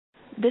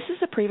This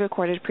is a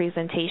pre-recorded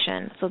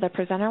presentation, so the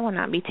presenter will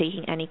not be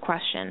taking any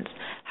questions.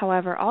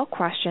 However, all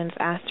questions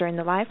asked during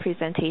the live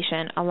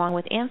presentation, along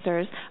with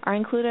answers, are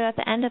included at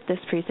the end of this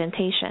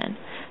presentation.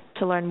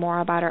 To learn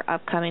more about our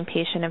upcoming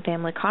patient and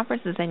family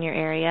conferences in your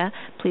area,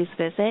 please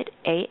visit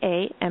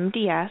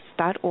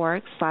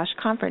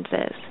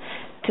AAMDS.org/conferences.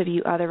 To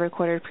view other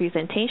recorded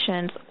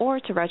presentations or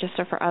to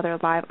register for other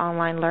live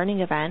online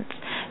learning events,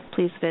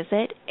 please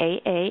visit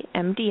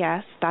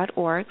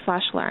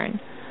AAMDS.org/learn.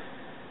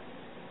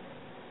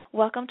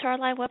 Welcome to our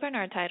live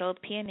webinar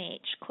titled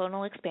PNH,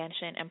 Clonal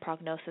Expansion and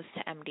Prognosis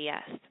to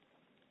MDS.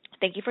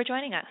 Thank you for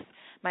joining us.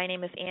 My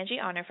name is Angie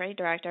Honorfrey,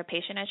 Director of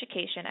Patient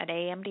Education at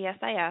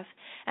AAMDSIF,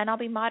 and I'll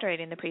be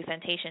moderating the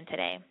presentation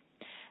today.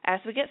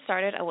 As we get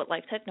started, I would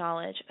like to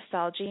acknowledge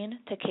Celgene,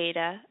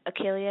 Takeda,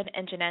 Achillion,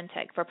 and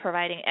Genentech for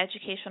providing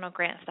educational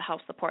grants to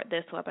help support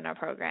this webinar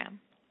program.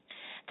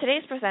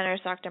 Today's presenter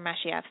is Dr.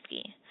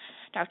 Maciejewski.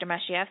 Dr.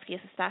 Maciejewski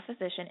is a staff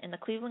physician in the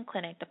Cleveland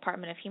Clinic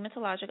Department of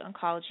Hematologic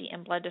Oncology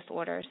and Blood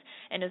Disorders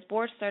and is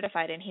board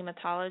certified in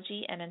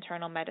hematology and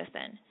internal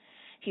medicine.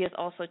 He is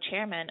also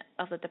chairman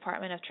of the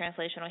Department of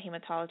Translational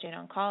Hematology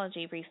and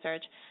Oncology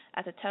Research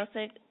at the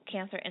Taussig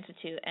Cancer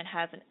Institute and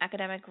has an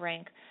academic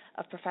rank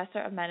of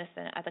Professor of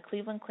Medicine at the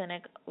Cleveland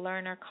Clinic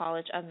Lerner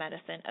College of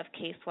Medicine of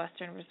Case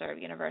Western Reserve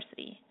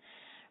University.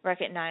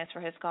 Recognized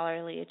for his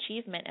scholarly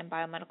achievement in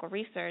biomedical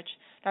research,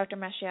 Dr.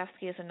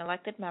 Maciejewski is an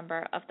elected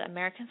member of the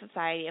American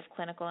Society of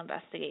Clinical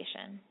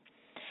Investigation.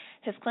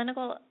 His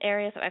clinical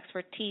areas of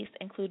expertise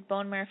include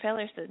bone marrow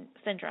failure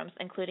syndromes,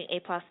 including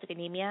aplastic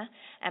anemia,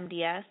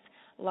 MDS,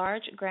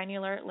 large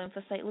granular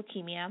lymphocyte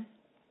leukemia,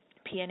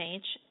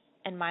 PNH,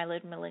 and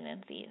myeloid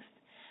malignancies.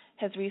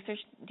 His research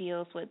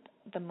deals with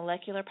the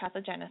molecular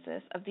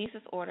pathogenesis of these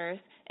disorders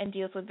and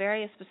deals with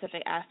various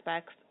specific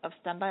aspects of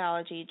stem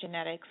biology,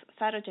 genetics,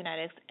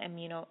 cytogenetics, and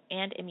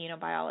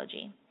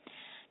immunobiology.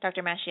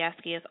 Dr.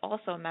 Maciejewski is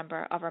also a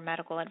member of our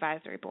medical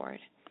advisory board.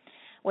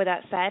 With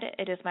that said,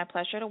 it is my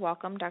pleasure to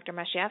welcome Dr.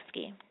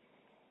 Maciejewski.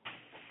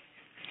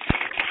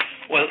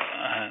 Well,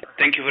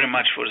 thank you very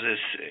much for this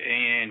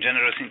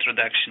generous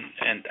introduction,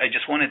 and I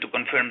just wanted to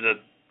confirm that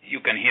you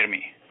can hear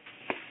me.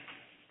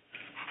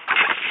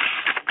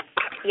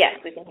 Yes,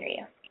 we can hear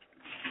you.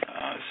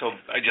 So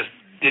I just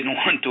didn't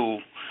want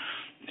to,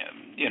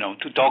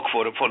 to talk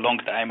for a long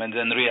time and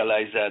then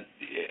realize that.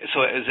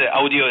 So the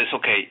audio is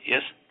okay,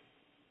 yes?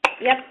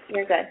 Yep,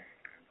 you're good.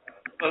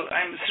 Well,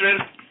 I'm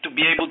thrilled to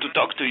be able to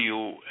talk to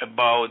you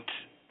about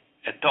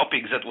a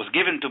topic that was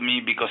given to me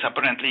because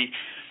apparently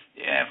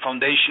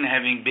Foundation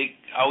having big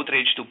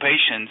outreach to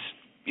patients,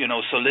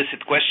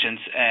 solicit questions,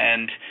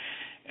 and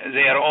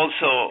they are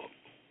also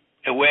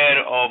aware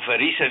of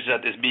research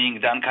that is being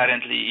done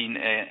currently in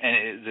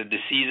the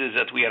diseases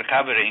that we are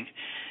covering,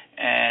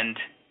 and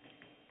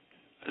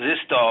this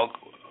talk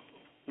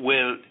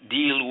will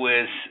deal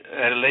with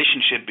a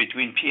relationship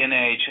between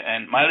PNH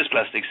and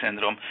myelodysplastic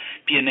syndrome,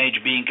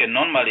 PNH being a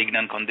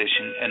non-malignant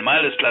condition, and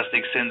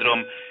myelodysplastic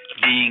syndrome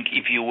being,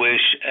 if you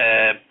wish,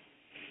 a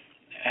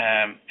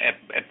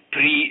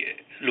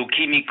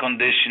pre-leukemic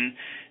condition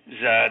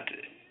that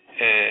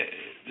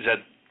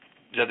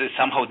is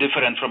somehow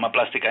different from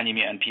aplastic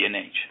anemia and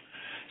PNH.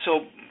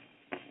 So,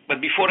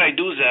 but before I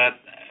do that,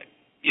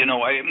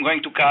 I am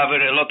going to cover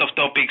a lot of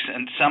topics,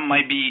 and some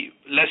might be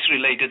less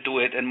related to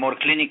it and more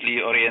clinically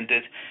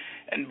oriented.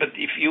 But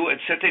if you, at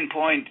certain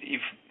point,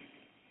 if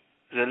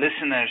the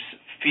listeners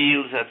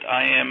feel that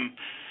I am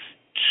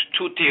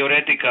too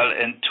theoretical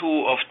and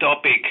too off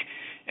topic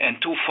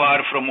and too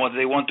far from what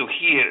they want to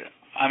hear,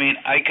 I mean,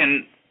 I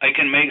can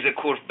make the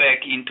curve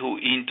back into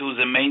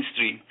the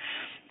mainstream.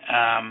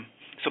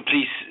 So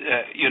please,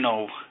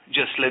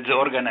 just let the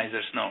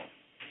organizers know.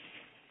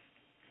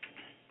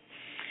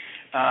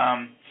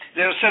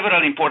 There are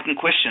several important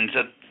questions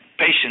that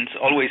patients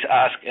always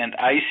ask, and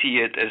I see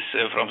it as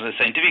from the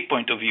scientific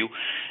point of view,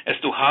 as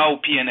to how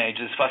PNH,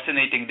 this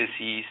fascinating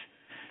disease,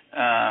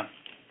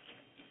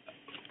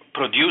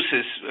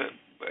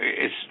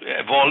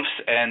 evolves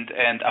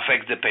and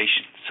affects the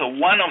patient. So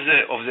one of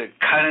the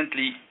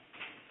currently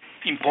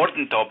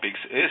important topics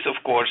is,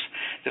 of course,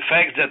 the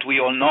fact that we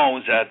all know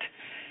that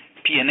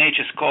PNH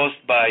is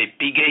caused by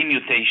PGA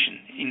mutation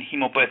in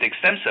hematopoietic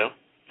stem cell.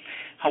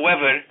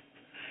 However,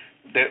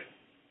 the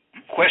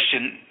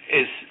question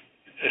is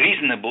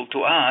reasonable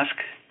to ask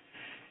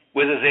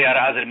whether there are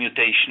other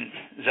mutations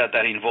that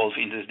are involved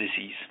in this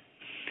disease,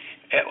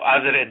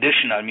 other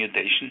additional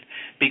mutation,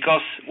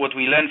 because what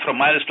we learned from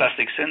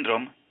myelodysplastic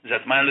syndrome,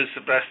 that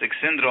myelodysplastic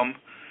syndrome,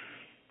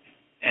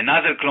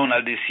 another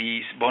clonal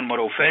disease, bone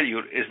marrow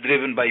failure, is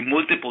driven by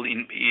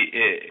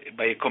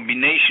by a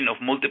combination of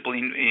multiple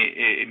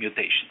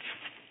mutations.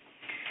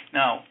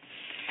 Now,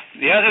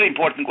 the other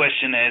important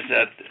question is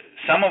that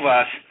some of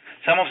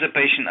the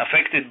patients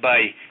affected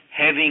by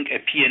having a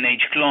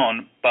PNH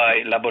clone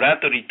by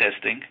laboratory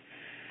testing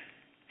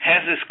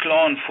has this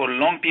clone for a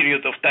long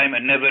period of time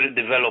and never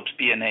develops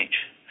PNH,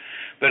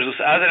 versus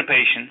other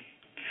patients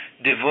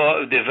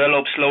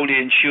develop slowly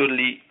and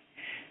surely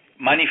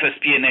manifest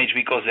PNH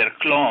because their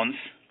clones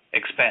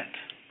expand.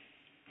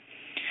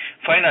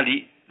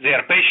 finally, there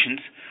are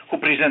patients who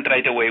present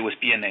right away with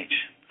PNH.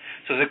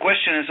 So the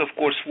question is, of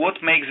course,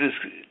 what makes this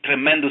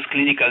tremendous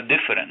clinical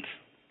difference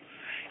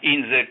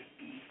in the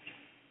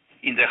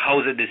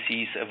how the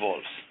disease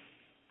evolves?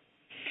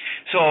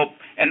 So,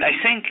 and I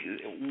think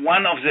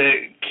one of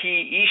the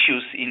key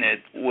issues in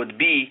it would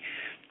be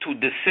to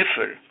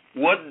decipher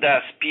what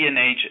does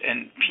PNH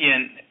and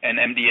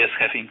MDS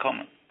have in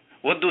common.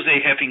 What do they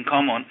have in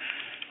common,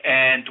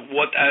 and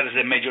what are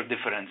the major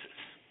differences?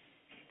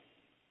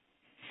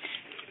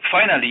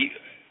 Finally,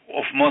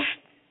 of most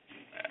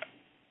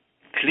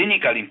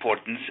clinical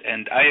importance,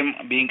 and I am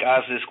being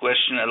asked this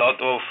question a lot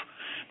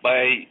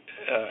by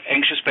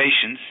anxious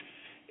patients,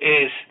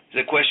 is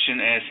the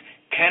question is,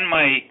 can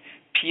my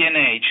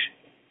PNH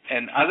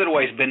and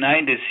otherwise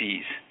benign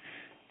disease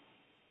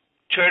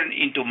turn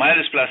into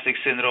myelodysplastic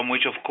syndrome,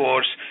 which of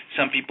course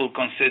some people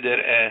consider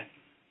a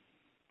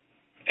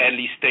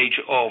early stage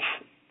of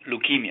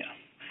leukemia?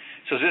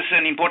 So this is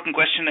an important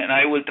question, and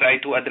I will try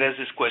to address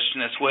this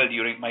question as well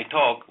during my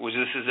talk, which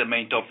this is the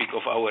main topic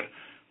of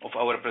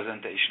our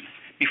presentation.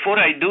 Before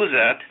I do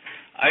that,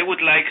 I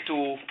would like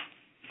to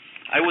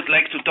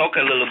talk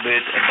a little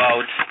bit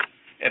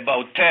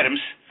about terms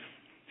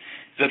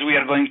that we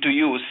are going to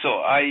use.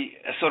 So I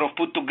sort of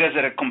put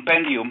together a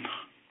compendium,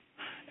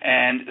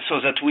 and so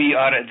that we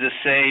are at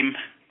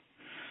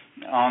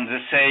on the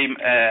same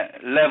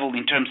level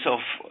in terms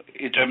of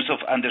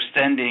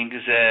understanding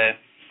the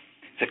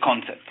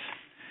concepts.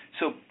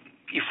 So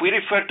if we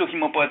refer to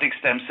hematopoietic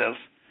stem cells,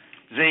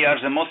 they are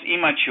the most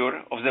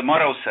immature of the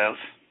marrow cells,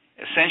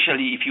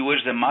 essentially, if you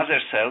wish, the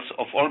mother cells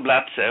of all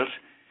blood cells,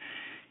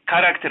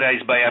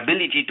 characterized by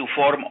ability to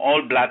form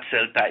all blood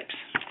cell types.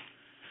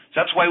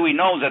 That's why we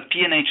know that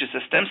PNH is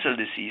a stem cell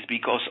disease,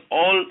 because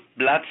all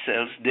blood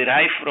cells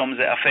derived from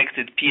the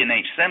affected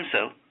PNH stem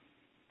cell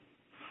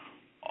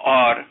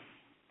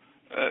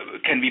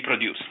can be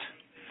produced.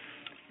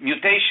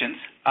 Mutations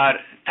are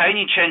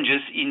tiny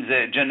changes in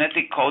the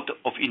genetic code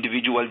of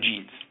individual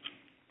genes.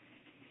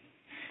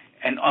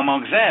 And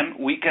among them,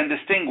 we can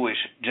distinguish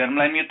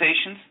germline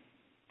mutations.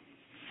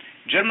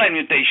 Germline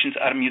mutations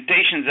are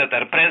mutations that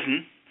are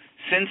present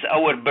since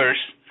our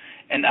birth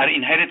and are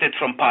inherited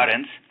from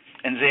parents,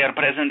 and they are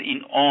present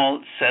in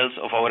all cells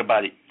of our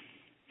body.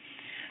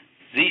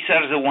 These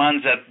are the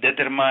ones that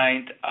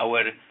determine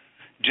our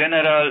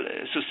general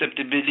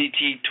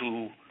susceptibility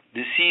to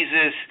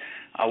diseases,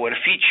 our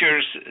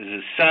features,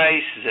 the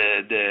size,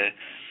 the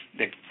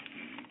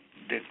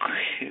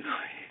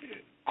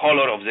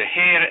color of the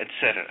hair,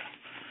 etc.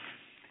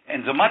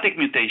 And somatic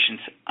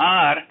mutations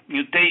are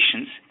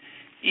mutations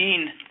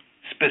in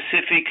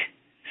specific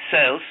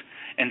cells,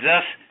 and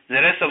thus the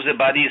rest of the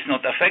body is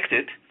not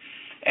affected.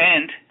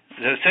 And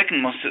the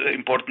second most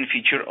important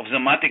feature of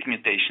somatic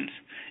mutations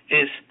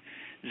is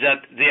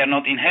that they are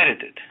not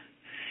inherited.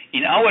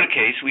 In our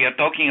case, we are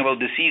talking about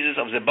diseases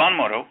of the bone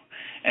marrow,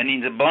 and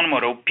in the bone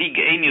marrow,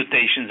 PIG-A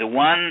mutation, the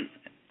one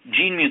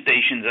gene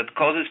mutation that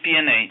causes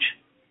PNH,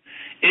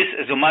 is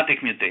a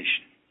somatic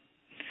mutation,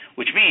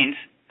 which means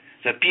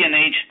that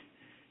PNH,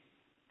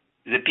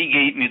 the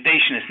PIG-A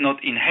mutation, is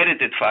not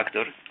inherited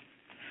factor,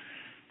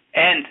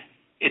 and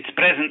it's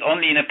present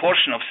only in a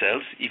portion of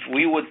cells. If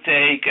we would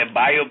take a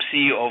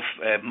biopsy of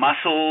a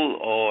muscle,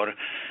 or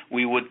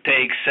we would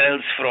take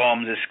cells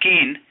from the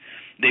skin,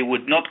 they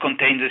would not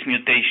contain this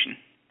mutation,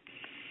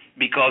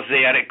 because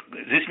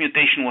this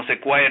mutation was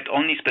acquired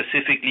only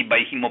specifically by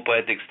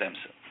hematopoietic stem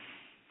cell.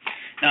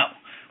 Now,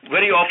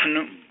 very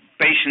often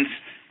patients,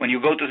 when you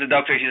go to the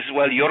doctor, he says,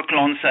 well, your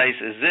clone size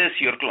is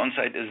this, your clone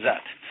size is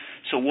that.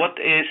 So what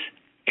is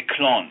a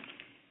clone?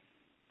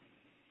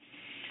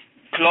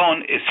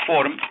 Clone is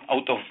formed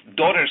out of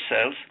daughter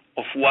cells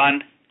of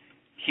one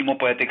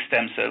hematopoietic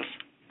stem cells.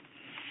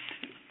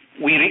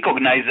 We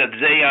recognize that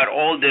they are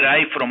all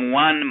derived from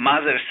one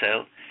mother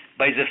cell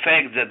by the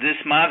fact that this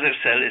mother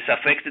cell is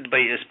affected by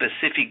a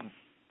specific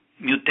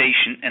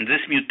mutation, and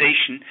this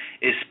mutation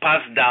is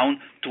passed down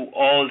to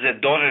all the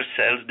daughter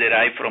cells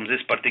derived from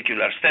this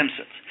particular stem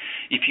cells.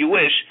 If you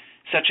wish,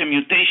 such a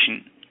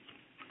mutation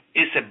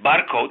is a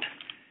barcode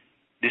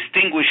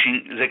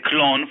distinguishing the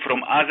clone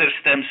from other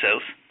stem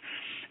cells,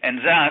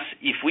 and thus,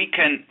 if we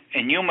can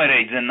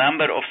enumerate the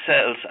number of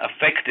cells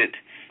affected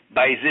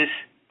by this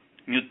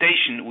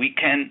mutation, we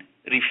can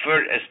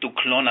refer as to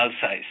clonal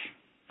size.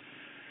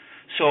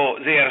 So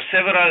there are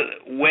several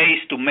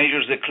ways to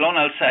measure the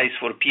clonal size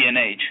for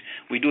PNH.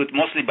 We do it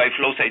mostly by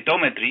flow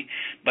cytometry,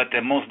 but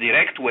the most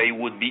direct way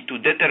would be to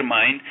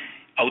determine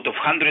out of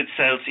 100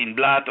 cells in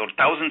blood or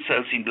 1,000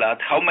 cells in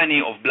blood, how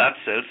many of blood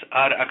cells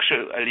are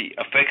actually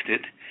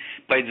affected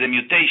by the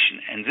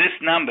mutation. And this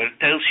number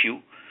tells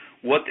you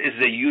what is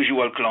the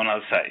usual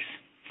clonal size.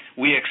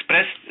 We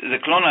express the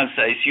clonal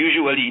size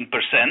usually in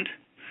percent,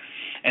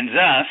 and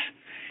thus,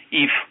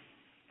 if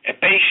a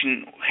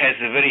patient has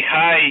a very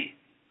high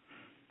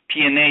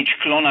PNH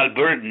clonal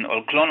burden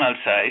or clonal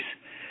size,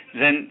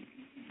 then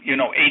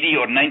 80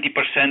 or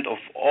 90% of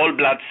all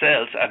blood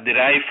cells are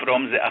derived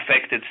from the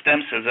affected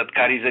stem cells that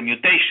carry the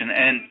mutation,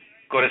 and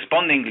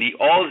correspondingly,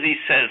 all these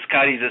cells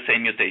carry the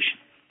same mutation.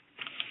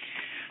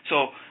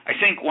 So I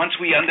think once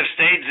we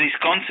understand this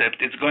concept,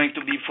 it's going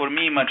to be, for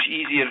me, much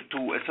easier to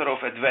sort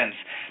of advance.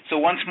 So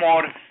once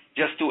more,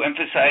 just to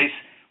emphasize,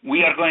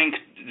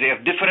 they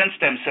have different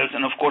stem cells,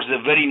 and of course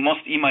the very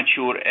most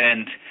immature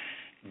and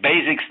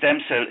basic stem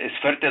cell is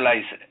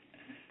fertilized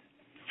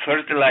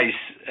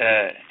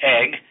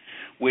egg,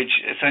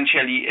 which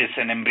essentially is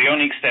an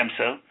embryonic stem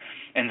cell,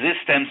 and this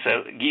stem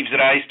cell gives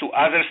rise to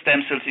other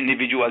stem cells in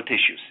individual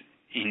tissues,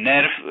 in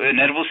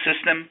nervous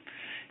system,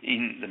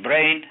 in the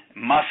brain,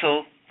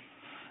 muscle,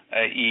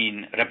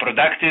 in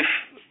reproductive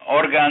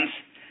organs,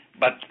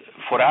 but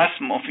for us,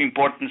 of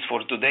importance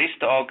for today's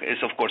talk is,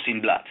 of course,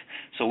 in blood.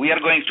 So we are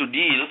going to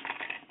deal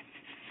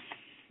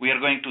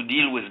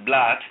with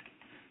blood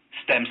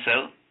stem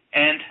cell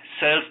and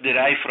cells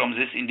derived from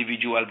this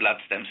individual blood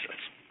stem cells.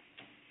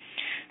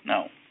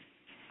 Now,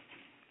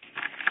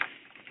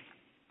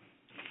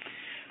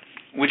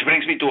 which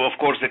brings me to, of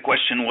course, the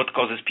question, what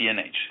causes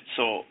PNH?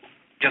 So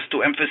just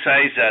to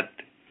emphasize that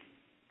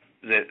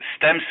the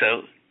stem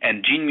cell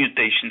and gene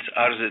mutations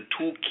are the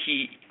two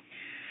key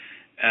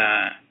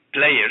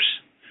players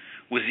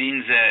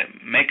within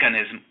the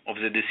mechanism of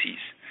the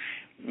disease.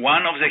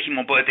 One of the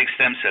hematopoietic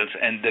stem cells,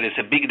 and there is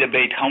a big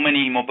debate how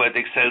many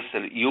hematopoietic cells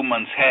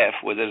humans have,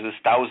 whether it's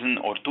 1,000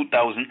 or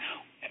 2,000,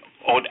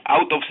 or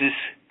out of this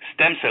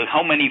stem cell,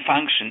 how many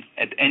function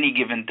at any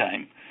given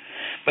time.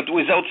 But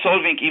without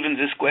solving even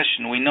this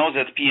question, we know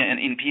that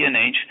in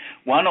PNH,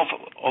 one of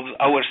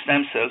our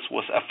stem cells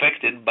was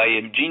affected by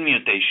a gene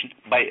mutation,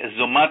 by a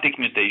somatic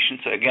mutation,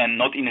 so again,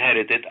 not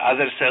inherited,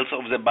 other cells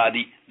of the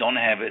body don't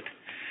have it,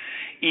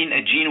 in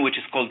a gene which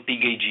is called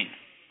PGA gene.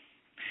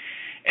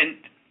 And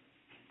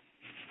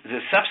the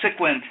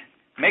subsequent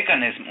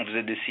mechanism of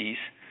the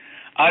disease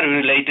are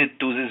related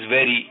to this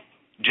very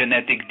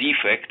genetic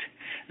defect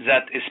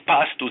that is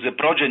passed to the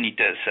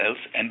progenitor cells,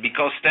 and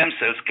because stem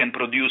cells can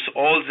produce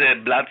all the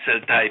blood cell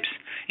types,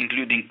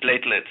 including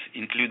platelets,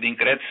 including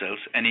red cells,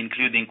 and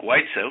including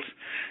white cells,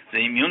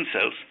 the immune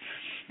cells,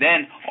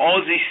 then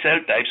all these cell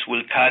types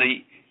will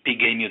carry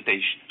PGA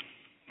mutation.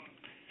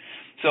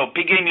 So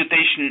PGA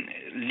mutation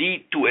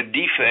lead to a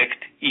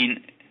defect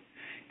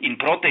in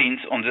proteins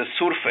on the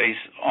surface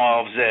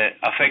of the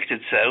affected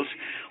cells,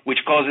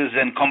 which causes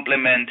then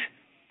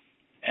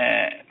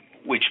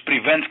which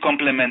prevents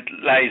complement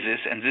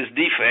lysis, and this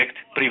defect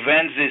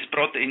prevents these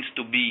proteins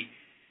to be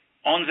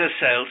on the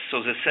cells,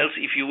 so the cells,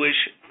 if you wish,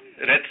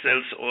 red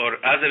cells or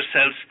other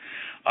cells,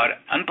 are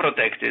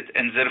unprotected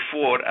and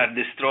therefore are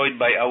destroyed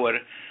by our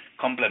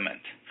complement.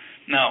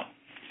 Now,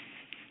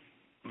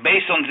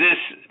 based on this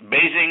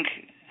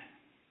basic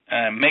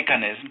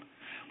mechanism,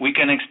 we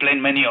can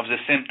explain many of the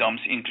symptoms,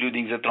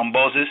 including the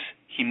thrombosis,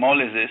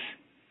 hemolysis,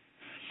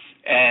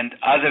 and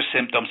other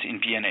symptoms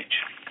in PNH.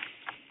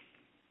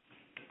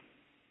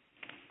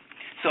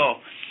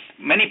 So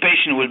many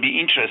patients will be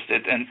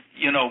interested, and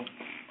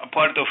a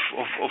part of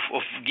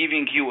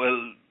giving you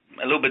a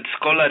little bit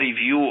scholarly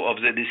view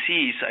of the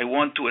disease, I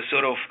want to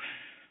sort of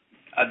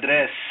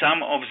address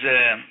some of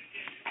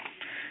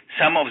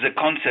the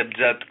concepts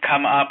that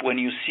come up when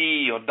you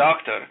see your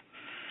doctor.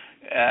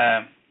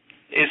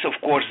 Is of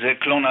course the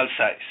clonal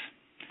size.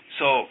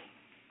 So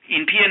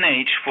in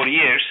PNH for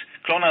years,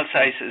 clonal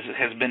size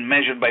has been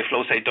measured by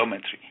flow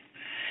cytometry,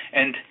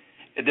 and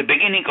at the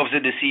beginning of the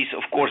disease,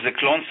 of course, the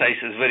clone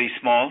size is very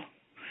small,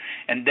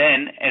 and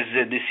then as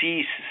the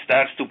disease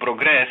starts to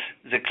progress,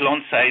 the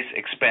clone size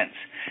expands.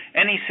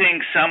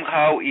 Anything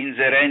somehow in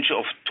the range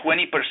of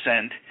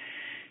 20%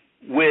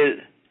 will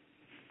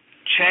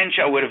change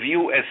our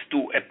view as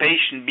to a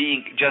patient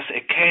being just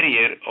a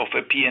carrier of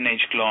a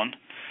PNH clone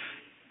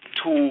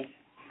to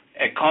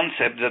a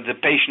concept that the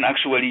patient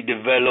actually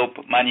develop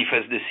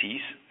manifest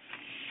disease.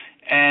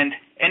 And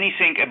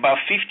anything above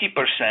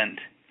 50%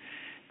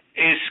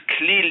 is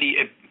clearly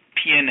a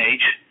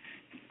PNH,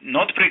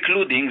 not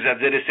precluding that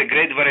there is a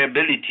great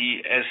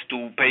variability as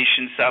to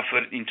patients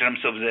suffer in terms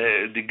of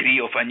the degree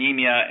of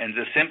anemia and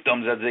the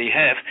symptoms that they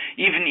have,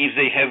 even if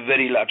they have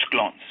very large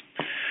clones.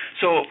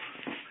 So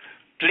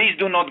please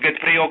do not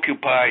get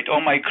preoccupied, oh,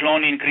 my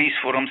clone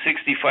increased from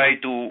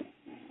 65 to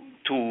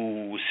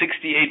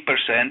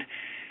 68%.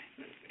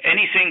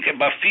 Anything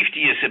above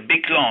 50 is a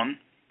big clone,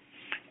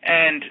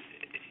 and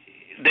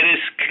there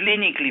is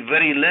clinically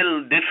very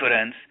little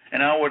difference.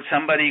 In other words,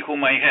 somebody who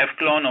might have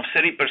clone of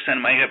 30%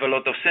 might have a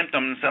lot of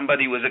symptoms, and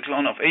somebody with a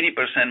clone of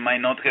 80%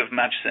 might not have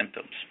much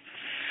symptoms.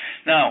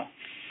 Now,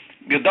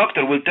 your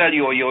doctor will tell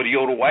you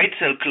your white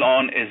cell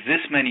clone is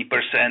this many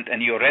percent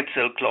and your red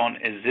cell clone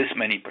is this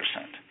many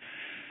percent.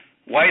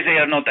 Why they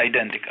are not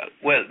identical?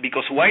 Well,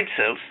 because white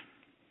cells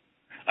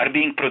are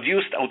being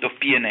produced out of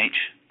PNH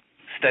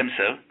stem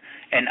cell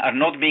and are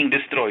not being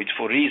destroyed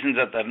for reasons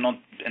that are not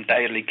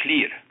entirely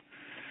clear.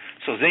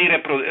 So they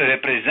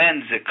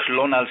represent the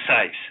clonal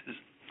size.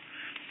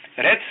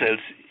 Red cells,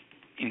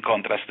 in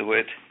contrast to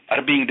it,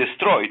 are being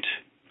destroyed.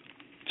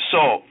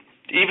 So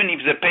even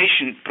if the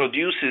patient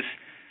produces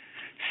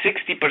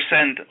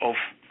 60% of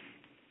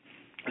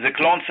the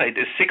clone site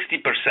is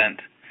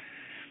 60%,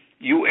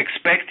 you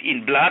expect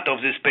in blood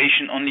of this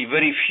patient only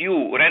very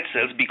few red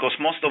cells because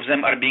most of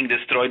them are being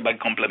destroyed by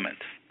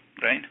complement,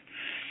 right?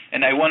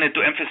 And I wanted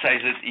to emphasize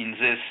it in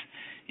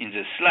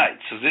this slide.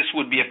 So this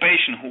would be a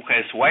patient who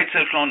has white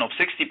cell clone of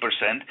 60%,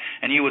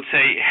 and you would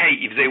say, hey,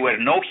 if there were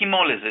no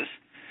hemolysis,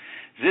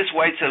 this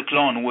white cell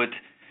clone would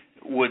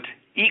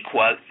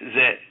equal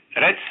the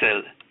red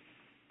cell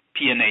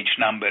PNH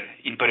number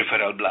in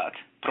peripheral blood,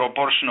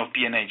 proportion of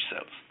PNH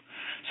cells.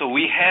 So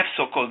we have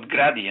so-called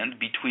gradient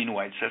between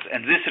white cells,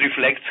 and this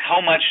reflects how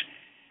much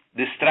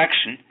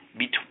destruction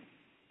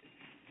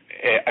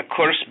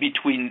occurs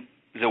between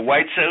the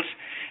white cells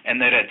and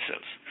the red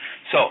cells.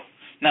 So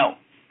now,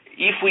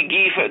 if we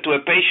give to a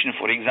patient,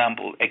 for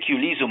example,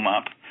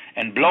 eculizumab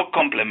and block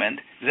complement,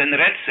 then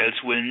red cells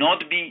will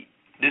not be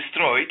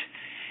destroyed.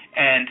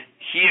 And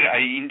here I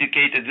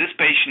indicated this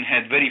patient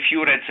had very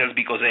few red cells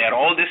because they are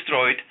all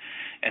destroyed,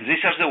 and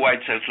these are the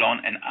white cell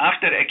clone. And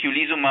after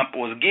eculizumab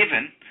was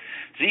given,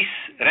 these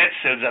red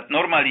cells that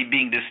normally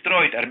being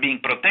destroyed are being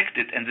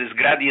protected, and this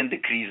gradient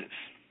decreases.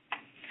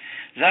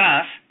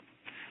 Thus,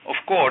 of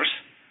course,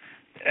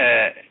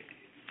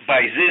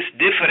 by this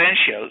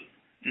differential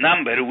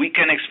number, we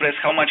can express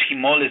how much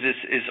hemolysis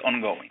is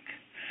ongoing.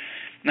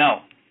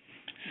 Now,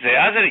 the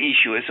other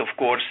issue is, of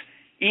course,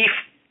 if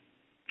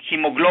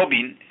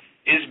hemoglobin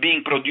is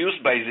being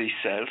produced by these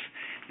cells,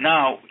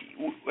 now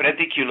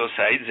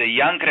reticulocytes, the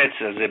young red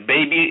cells, the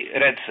baby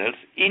red cells,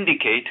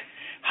 indicate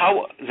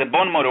how the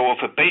bone marrow of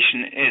a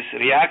patient is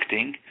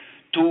reacting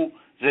to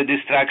the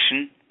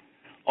destruction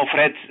of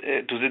red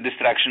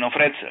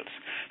cells.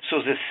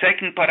 So the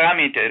second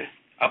parameter,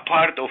 a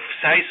part of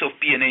size of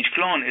PNH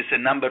clone, is the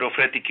number of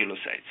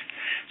reticulocytes.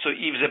 So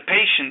if the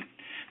patient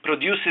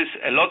produces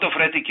a lot of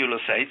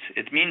reticulocytes,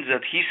 it means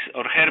that his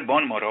or her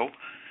bone marrow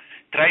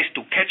tries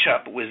to catch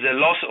up with the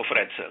loss of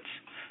red cells,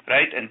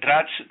 right, and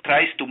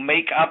tries to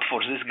make up for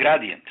this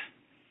gradient.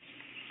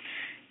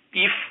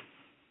 If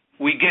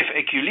we give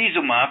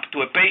eculizumab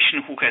to a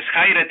patient who has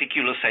high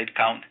reticulocyte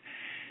count,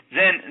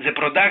 then the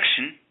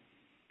production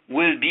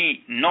will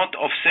be not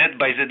offset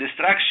by the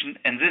destruction,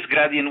 and this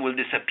gradient will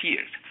disappear.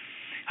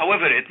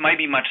 However, it might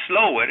be much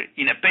slower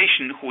in a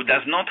patient who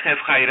does not have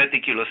high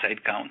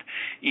reticulocyte count.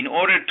 In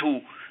order to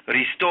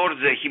restore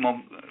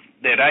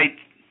the right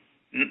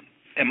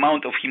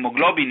amount of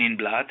hemoglobin in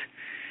blood,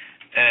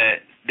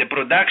 the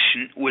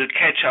production will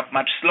catch up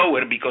much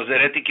slower because the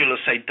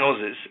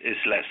reticulocytosis is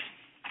less.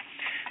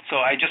 So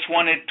I just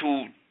wanted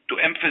to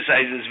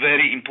emphasize this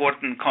very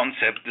important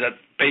concept that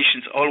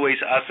patients always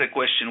ask the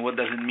question, what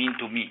does it mean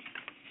to me?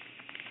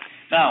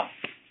 Now,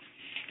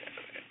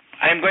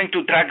 I'm going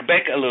to track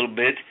back a little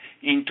bit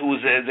into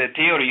the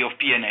theory of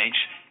PNH.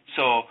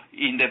 So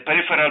in the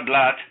peripheral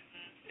blood,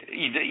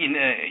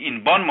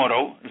 in bone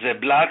marrow, the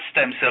blood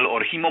stem cell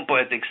or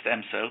hemopoietic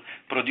stem cell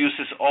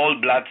produces all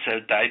blood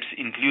cell types,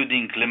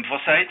 including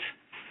lymphocytes,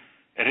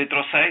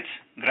 erythrocytes,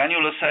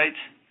 granulocytes,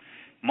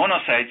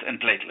 monocytes, and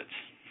platelets.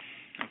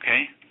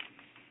 Okay?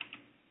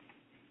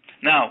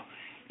 Now,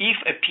 if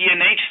a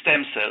PNH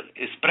stem cell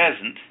is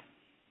present,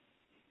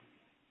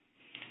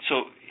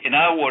 so in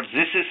other words,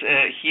 this is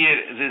here,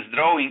 this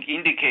drawing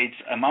indicates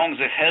among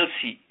the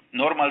healthy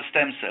normal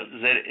stem cells,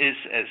 there is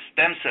a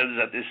stem cell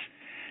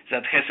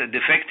that has a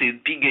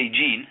defective PGA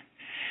gene.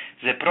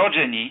 The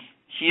progeny,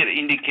 here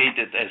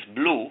indicated as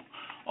blue,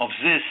 of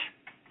this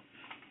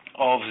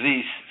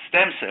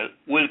stem cell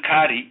will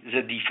carry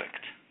the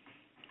defect.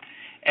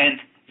 And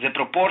the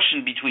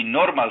proportion between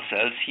normal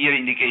cells, here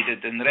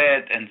indicated in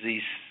red, and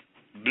these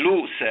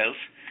blue cells,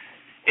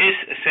 is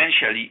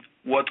essentially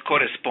what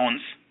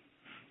corresponds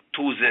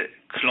to the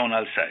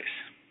clonal size.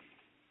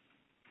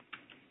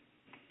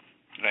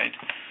 Right?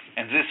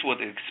 And this is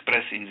what is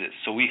expressed in this.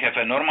 So we have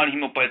a normal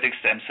hemopoietic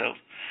stem cell.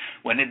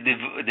 When it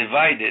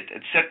divided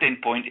at certain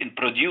point, it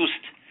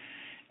produced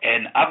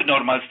an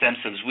abnormal stem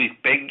cells with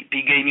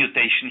PGA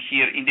mutation,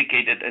 here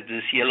indicated at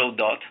this yellow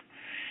dot.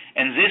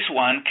 And this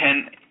one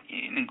can,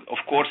 of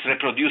course,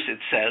 reproduce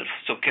itself,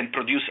 so can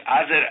produce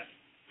other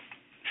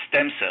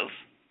stem cells,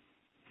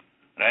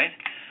 right?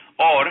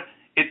 Or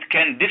it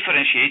can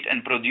differentiate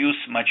and produce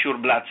mature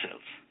blood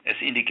cells, as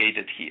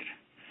indicated here.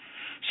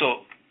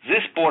 So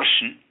this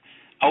portion,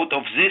 out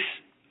of this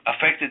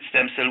affected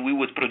stem cell, we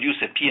would produce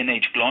a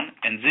PNH clone,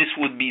 and this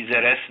would be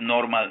the rest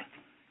normal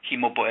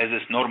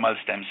hemopoiesis, normal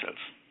stem cells.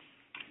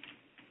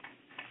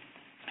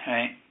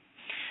 Okay?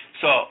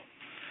 So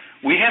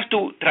we have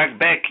to track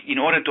back in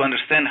order to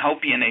understand how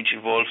PNH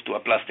evolved to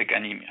aplastic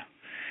anemia.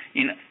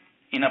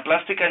 In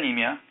aplastic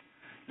anemia,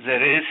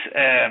 there is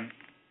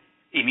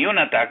immune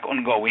attack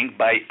ongoing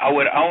by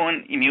our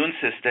own immune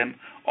system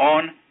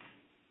on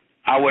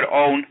our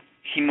own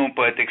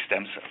hemopoietic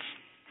stem cells,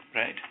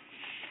 right?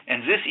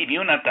 And this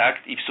immune attack,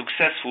 if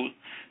successful,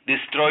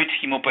 destroyed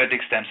hemopoietic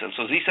stem cells.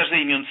 So these are the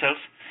immune cells.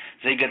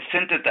 They get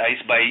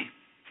synthesized by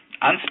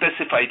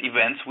unspecified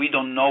events. We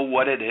don't know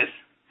what it is.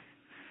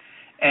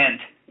 And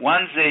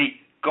once they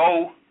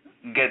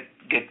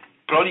get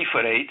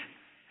proliferate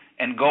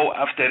and go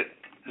after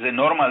the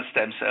normal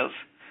stem cells,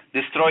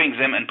 destroying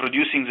them and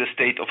producing the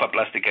state of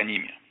aplastic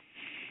anemia.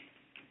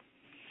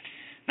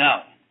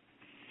 Now,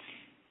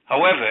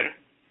 however,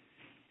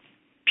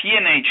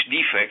 PNH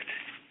defect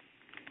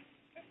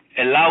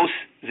allows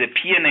the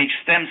PNH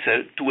stem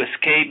cell to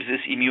escape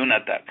this immune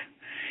attack.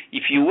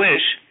 If you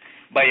wish,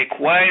 by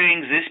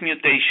acquiring this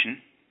mutation,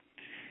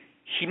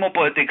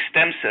 hemopoietic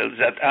stem cells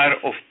that are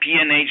of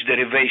PNH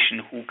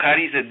derivation who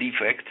carry the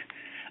defect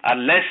are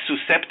less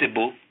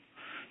susceptible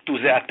to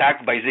the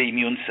attack by the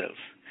immune cells.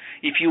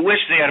 If you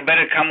wish, they are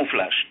better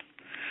camouflaged.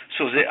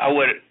 So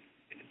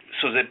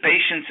the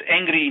patient's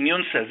angry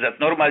immune cells that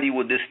normally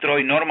would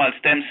destroy normal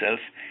stem cells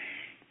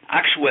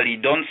actually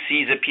don't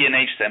see the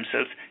PNH stem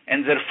cells,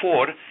 and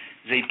therefore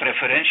they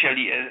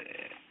preferentially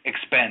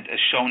expand, as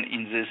shown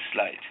in this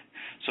slide.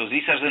 So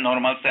these are the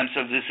normal stem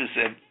cells. This is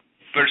a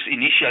first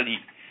initially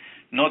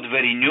not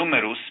very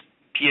numerous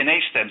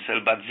PNH stem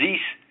cell, but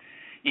these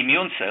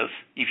immune cells,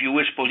 if you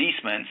wish,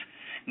 policemen,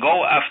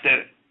 go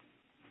after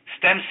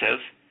stem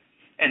cells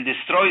and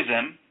destroy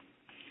them,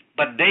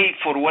 but they,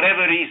 for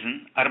whatever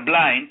reason, are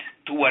blind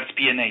towards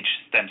PNH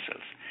stem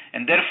cells.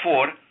 And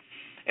therefore,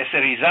 as a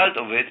result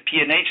of it,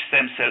 PNH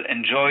stem cells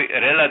enjoy a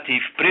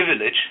relative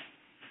privilege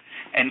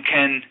and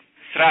can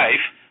thrive,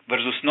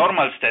 versus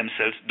normal stem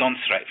cells don't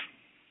thrive.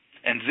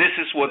 And this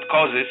is what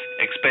causes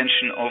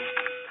expansion of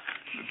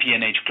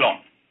PNH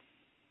clone.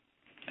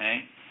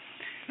 Okay?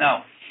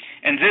 Now,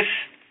 and this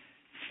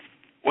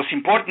was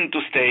important to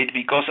state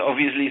because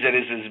obviously there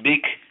is this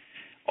big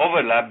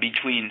overlap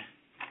between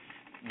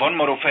bone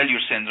marrow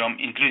failure syndrome,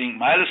 including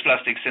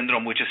myelodysplastic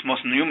syndrome, which is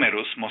most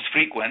numerous, most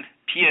frequent,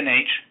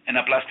 PNH, and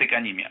aplastic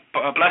anemia.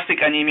 Aplastic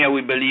anemia,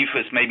 we believe,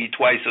 is maybe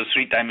twice or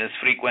three times as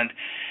frequent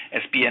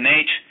as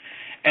PNH,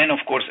 and of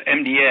course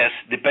MDS,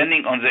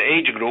 depending on the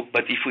age group,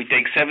 but if we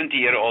take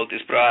 70-year-old,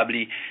 is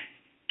probably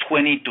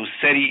 20 to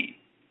 30,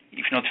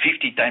 if not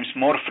 50 times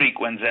more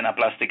frequent than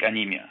aplastic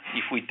anemia,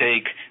 if we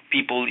take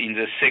people in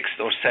the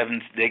 6th or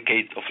 7th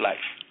decade of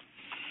life.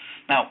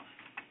 Now,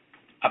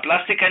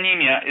 aplastic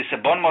anemia is a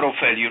bone marrow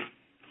failure.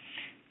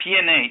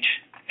 PNH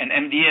and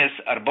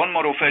MDS are bone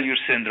marrow failure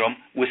syndrome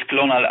with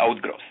clonal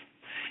outgrowth.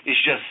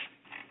 It's just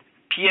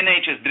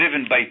PNH is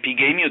driven by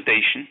PGA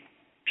mutation,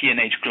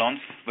 PNH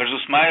clones,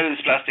 versus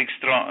myelodysplastic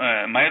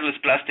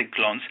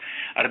clones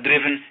are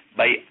driven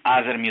by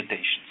other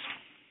mutations.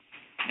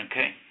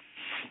 Okay?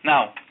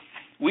 Now,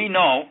 we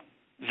know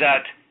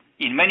that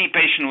in many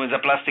patients with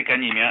aplastic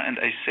anemia, and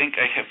I think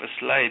I have a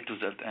slide to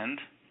that end,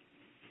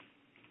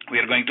 we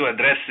are going to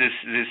address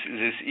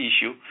this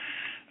issue.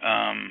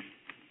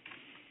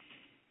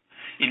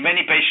 In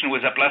many patients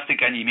with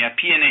aplastic anemia,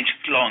 PNH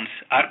clones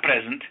are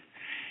present,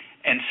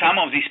 and some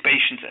of these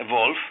patients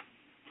evolve,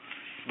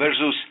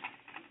 versus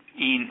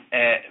in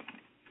a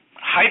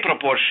high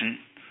proportion,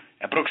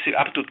 approximately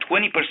up to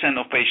 20%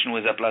 of patients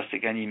with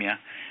aplastic anemia,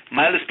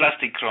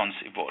 myelodysplastic clones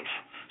evolve.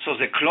 So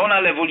the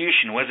clonal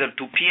evolution, whether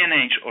to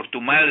PNH or to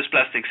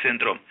myelodysplastic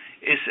syndrome,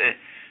 is a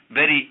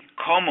very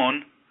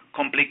common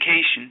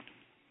complication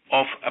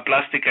of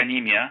aplastic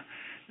anemia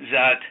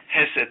that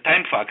has a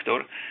time factor,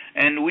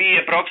 and we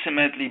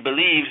approximately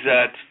believe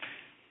that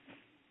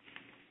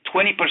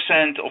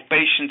 20% of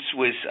patients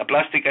with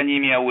aplastic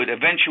anemia would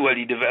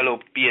eventually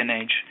develop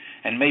PNH,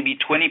 and maybe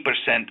 20%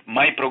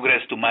 might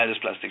progress to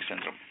myelodysplastic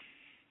syndrome.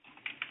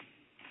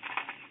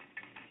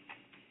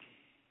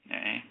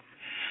 Okay.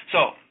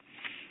 So,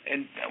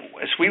 and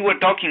as we were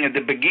talking at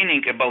the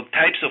beginning about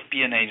types of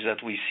PNH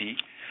that we see,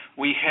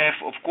 we have,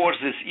 of course,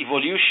 this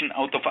evolution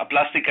out of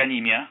aplastic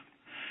anemia,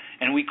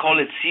 and we call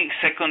it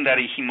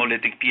secondary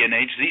hemolytic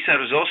PNH. These are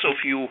those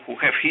of you who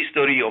have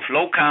history of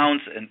low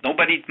counts, and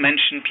nobody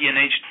mentioned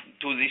PNH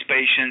to these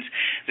patients.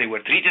 They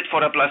were treated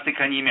for aplastic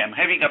anemia. I'm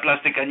having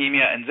aplastic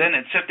anemia, and then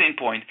at a certain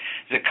point,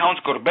 the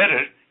counts got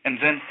better, and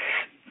then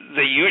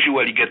they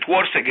usually get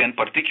worse again,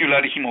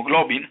 particularly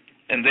hemoglobin,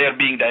 and they are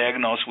being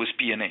diagnosed with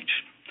PNH.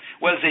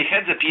 Well, they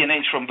had the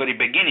PNH from very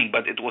beginning,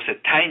 but it was a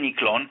tiny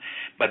clone,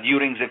 but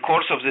during the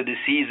course of the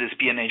disease, this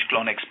PNH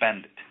clone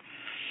expanded.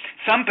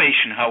 Some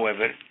patients,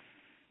 however,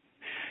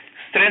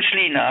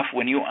 strangely enough,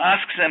 when you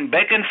ask them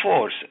back and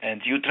forth,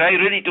 and you try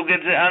really to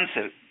get the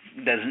answer,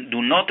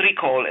 do not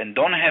recall and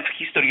don't have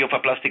history of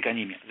aplastic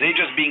anemia. They're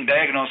just being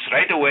diagnosed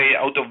right away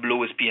out of blue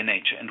with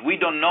PNH. And we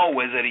don't know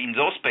whether in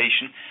those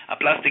patients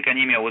aplastic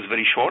anemia was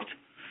very short,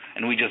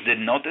 and we just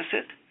didn't notice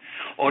it,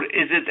 or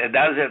is it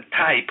another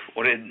type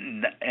or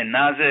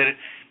another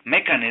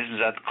mechanism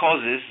that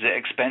causes the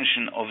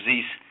expansion of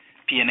this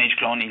PNH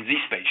clone in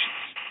these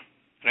patients,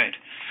 right?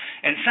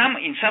 And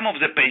in some of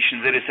the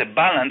patients, there is a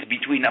balance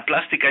between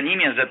aplastic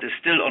anemia that is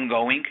still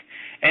ongoing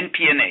and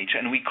PNH,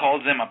 and we call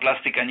them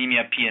aplastic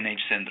anemia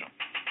PNH syndrome.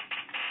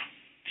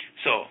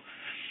 So,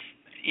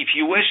 if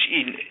you wish,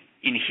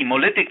 in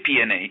hemolytic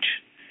PNH,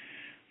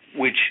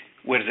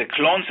 where the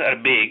clones are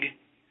big,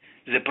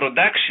 the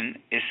production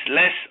is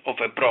less of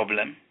a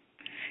problem,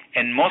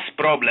 and most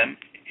problem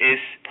is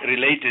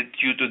related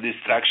due to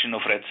destruction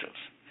of red cells.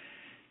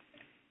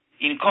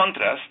 In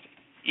contrast,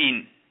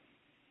 in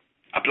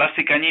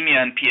aplastic anemia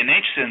and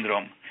PNH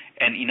syndrome,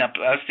 and in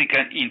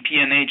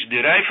PNH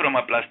derived from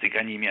aplastic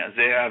anemia,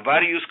 there are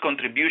various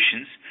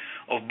contributions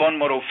of bone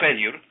marrow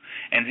failure,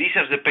 and these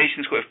are the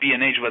patients who have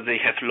PNH but they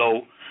have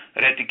low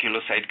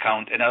reticulocyte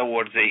count. In other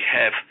words, they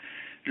have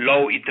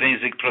low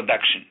intrinsic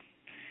production.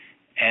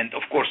 And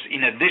of course,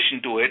 in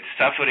addition to it,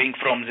 suffering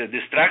from the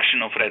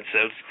destruction of red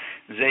cells,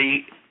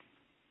 they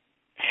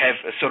have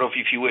a sort of,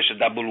 if you wish, a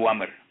double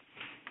whammer.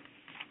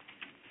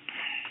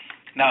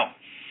 Now,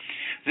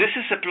 this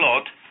is a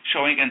plot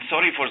showing, and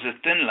sorry for the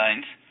thin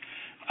lines,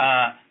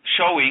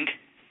 showing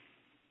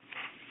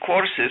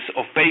courses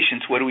of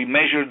patients where we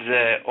measured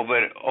the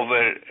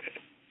over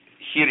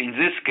here in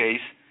this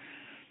case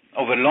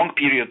over a long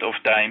period of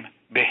time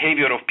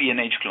behavior of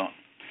PNH clone.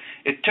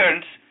 It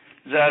turns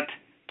that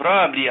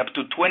probably up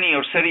to 20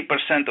 or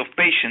 30% of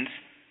patients,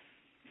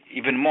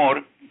 even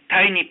more,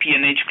 tiny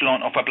PNH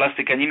clone of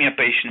aplastic anemia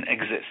patient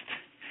exist.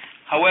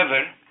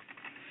 However,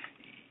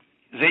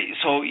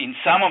 so in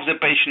some of the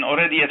patients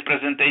already at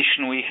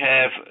presentation we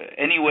have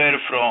anywhere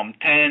from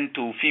 10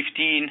 to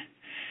 15,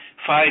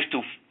 5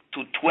 to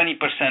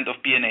 20% of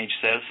PNH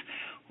cells.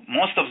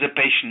 Most of the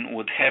patient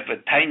would have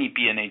a tiny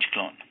PNH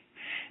clone.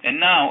 And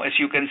now, as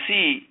you can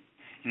see,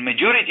 in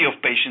majority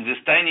of patients,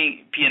 this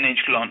tiny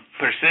PNH clone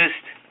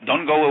persists,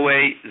 don't go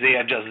away, they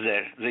are just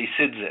there, they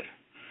sit there.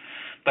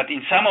 But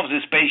in some of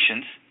these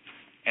patients,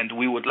 and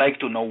we would like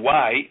to know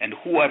why and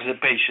who are the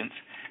patients,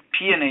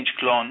 PNH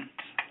clones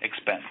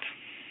expand.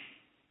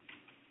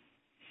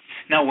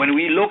 Now, when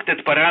we looked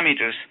at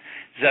parameters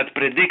that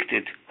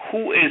predicted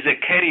who is a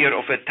carrier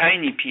of a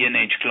tiny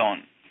PNH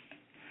clone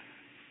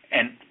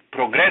and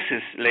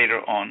progresses later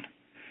on,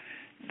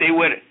 there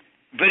were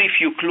very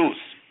few clues.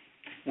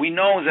 We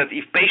know that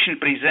if patient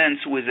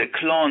presents with a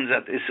clone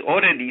that is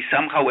already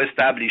somehow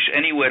established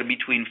anywhere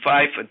between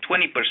 5 and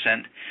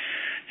 20%,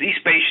 these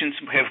patients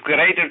have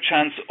greater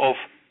chance of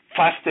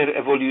faster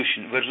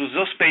evolution versus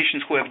those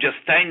patients who have just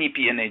tiny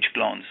PNH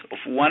clones of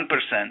 1%.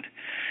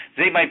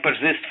 They might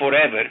persist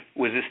forever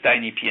with this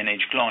tiny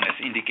PNH clone as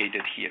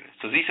indicated here.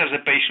 So these are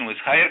the patients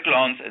with higher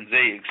clones and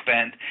they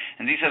expand,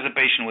 and these are the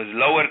patients with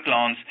lower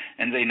clones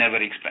and they never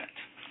expand.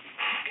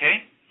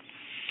 Okay?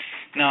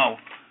 Now,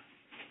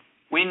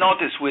 we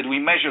noticed when we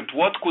measured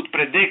what could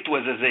predict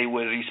whether they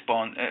will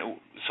respond.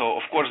 So,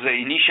 of course, the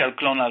initial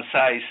clonal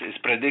size is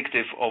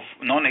predictive of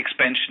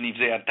non-expansion if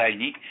they are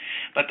tiny,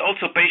 but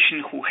also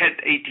patients who had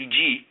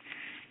ATG,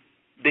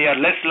 they are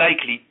less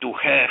likely to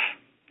have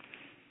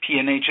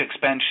PNH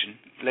expansion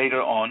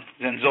later on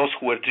than those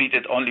who were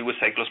treated only with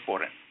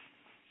cyclosporine.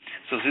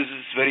 So this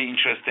is very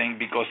interesting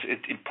because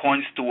it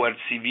points towards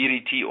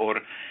severity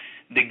or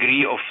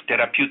degree of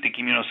therapeutic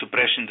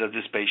immunosuppression that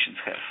these patients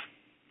have.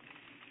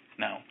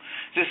 Now,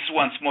 this is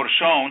once more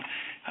shown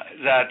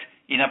that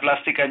in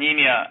aplastic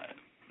anemia,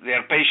 there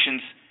are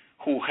patients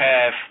who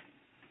have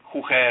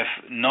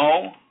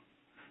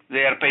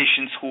there are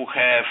patients who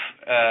have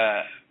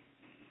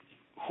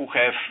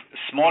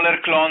smaller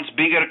clones,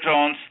 bigger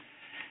clones,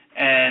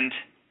 and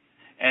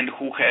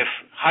who have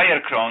higher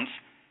clones,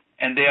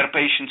 and they are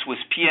patients with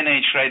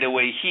PNH right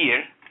away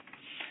here.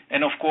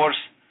 And of course,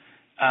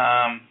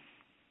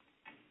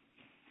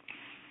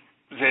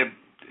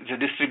 the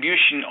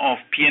distribution of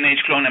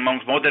PNH clone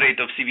amongst moderate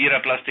of severe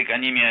aplastic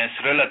anemia is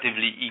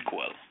relatively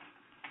equal.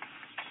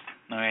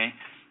 Okay?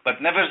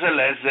 But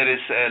nevertheless, there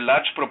is a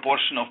large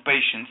proportion of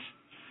patients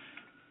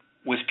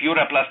with pure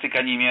aplastic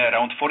anemia.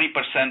 Around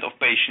 40% of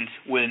patients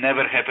will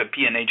never have a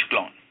PNH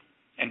clone.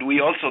 And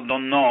we also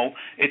don't know,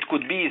 it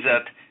could be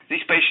that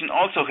these patients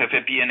also have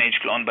a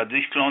PNH clone, but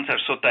these clones are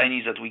so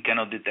tiny that we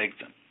cannot detect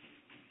them.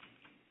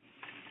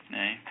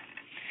 Okay?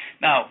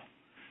 Now,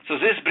 so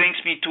this brings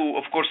me to,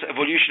 of course,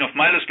 evolution of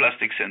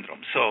myelodysplastic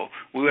syndrome. So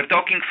we were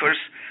talking first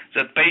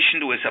that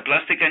patient with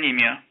aplastic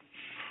anemia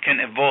can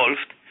evolve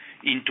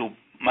into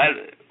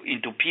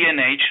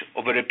PNH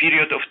over a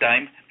period of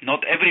time.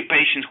 Not every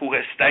patient who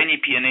has tiny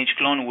PNH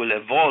clone will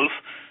evolve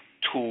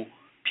to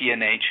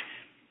PNH.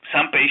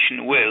 Some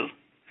patient will,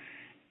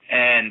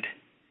 and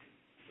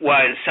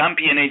while some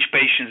PNH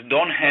patients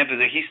don't have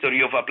the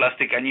history of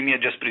aplastic anemia,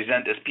 just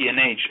present as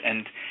PNH,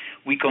 and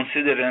we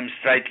consider them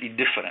slightly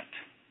different.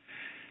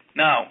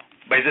 Now,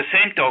 by the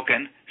same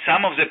token,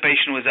 some of the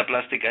patients with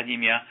aplastic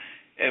anemia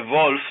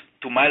evolve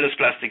to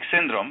myelodysplastic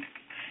syndrome,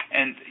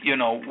 and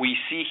we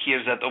see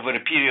here that over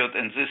a period,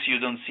 and this you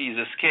don't see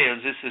the scale,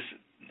 this is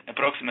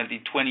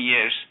approximately 20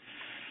 years,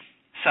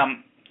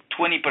 some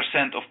 20%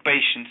 of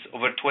patients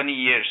over 20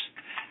 years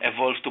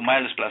evolve to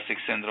myelodysplastic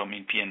syndrome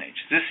in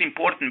PNH. This is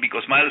important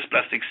because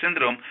myelodysplastic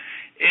syndrome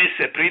is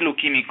a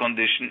pre-leukemic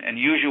condition and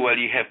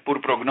usually have poor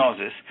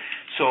prognosis.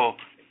 So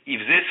if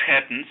this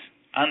happens,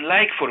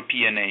 unlike for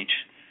PNH,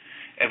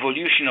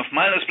 evolution of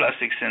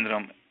myelodysplastic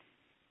syndrome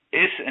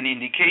is an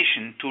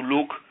indication to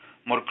look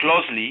more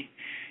closely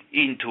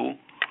into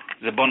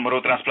the bone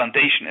marrow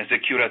transplantation as a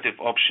curative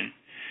option,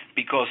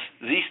 because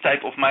these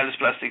type of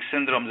myelodysplastic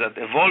syndromes that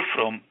evolve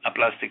from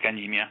aplastic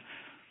anemia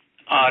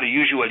are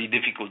usually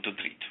difficult to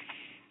treat.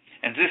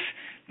 And this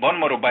bone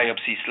marrow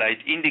biopsy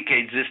slide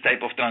indicates this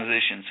type of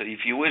transition. So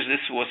if you wish,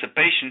 this was a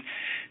patient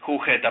who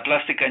had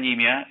aplastic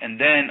anemia, and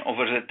then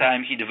over the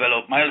time he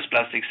developed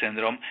myelodysplastic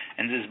syndrome,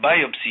 and this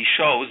biopsy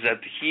shows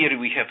that here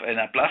we have an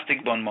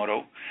aplastic bone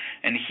marrow,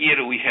 and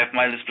here we have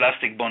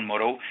myelodysplastic bone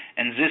marrow,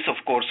 and this,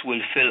 of course,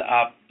 will fill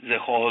up the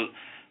whole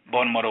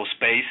bone marrow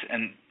space,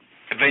 and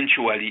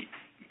eventually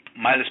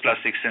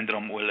myelodysplastic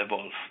syndrome will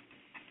evolve.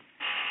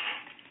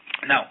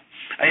 Now,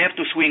 I have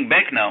to swing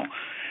back now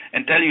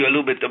and tell you a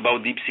little bit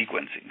about deep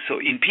sequencing. So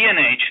in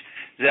PNH,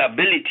 the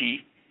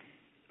ability,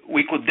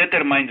 we could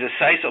determine the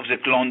size of the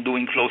clone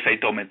doing flow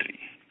cytometry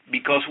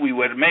because we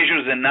would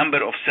measure the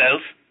number of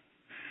cells,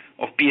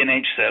 of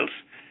PNH cells.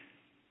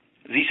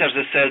 These are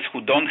the cells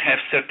who don't have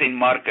certain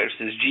markers,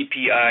 as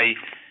GPI,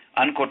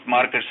 uncoat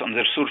markers on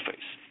their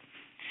surface.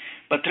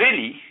 But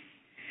really,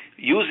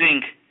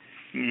 using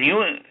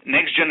new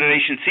next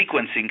generation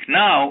sequencing,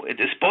 now it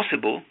is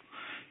possible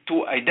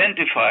to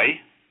identify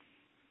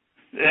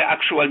the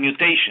actual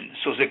mutation,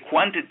 so the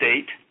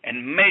quantitate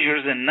and measure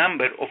the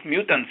number of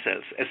mutant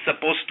cells as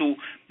opposed to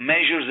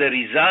measure the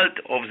result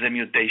of the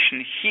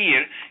mutation.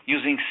 Here,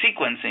 using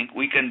sequencing,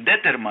 we can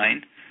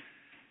determine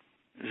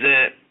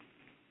the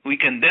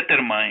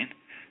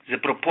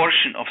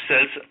proportion of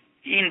cells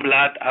in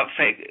blood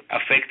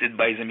affected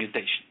by the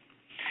mutation.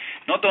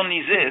 Not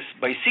only this,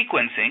 by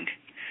sequencing,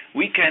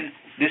 we can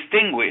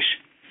distinguish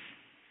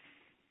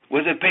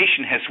whether a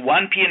patient has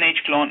one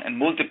PNH clone and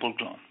multiple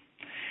clones.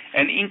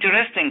 And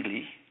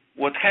interestingly,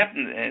 what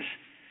happened is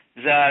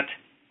that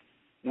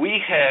we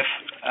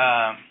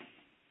have,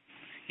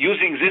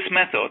 using this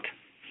method,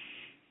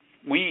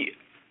 we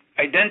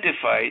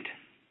identified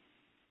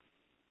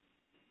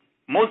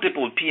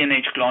multiple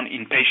PNH clone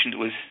in patients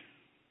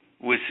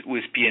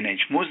with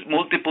PNH,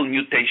 multiple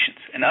mutations.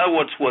 In other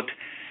words, what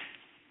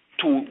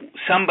to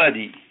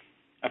somebody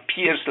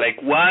appears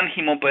like one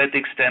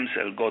hematopoietic stem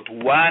cell got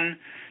one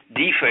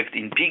defect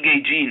in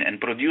PGA gene and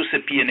produce a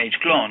PNH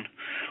clone,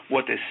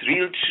 what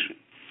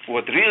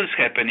really is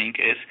happening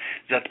is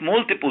that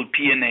multiple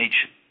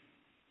PNH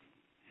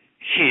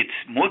hits,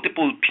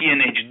 multiple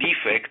PNH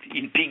defect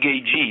in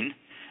PGA gene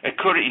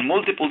occur in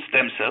multiple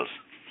stem cells,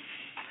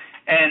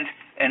 and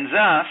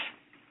thus,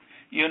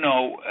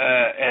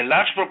 a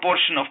large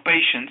proportion of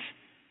patients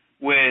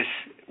with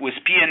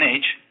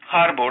PNH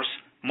harbors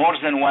more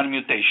than one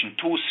mutation,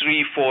 2,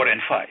 3, 4,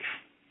 and 5.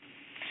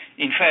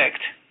 In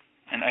fact,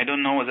 and I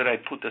don't know whether I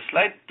put a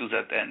slide to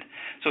that end.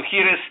 So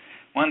here is,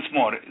 once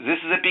more, this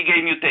is a PGA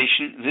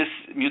mutation, this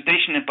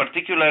mutation in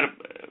particular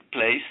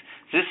place,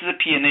 this is a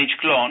PNH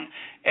clone,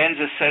 and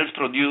the cells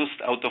produced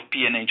out of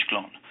PNH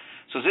clone.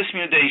 So this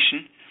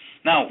mutation,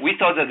 now we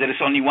thought that there is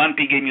only one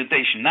PGA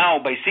mutation. Now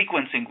by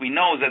sequencing, we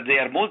know that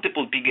there are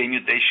multiple PGA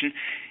mutations.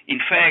 In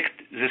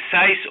fact, the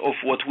size of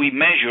what we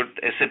measured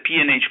as a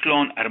PNH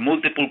clone are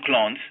multiple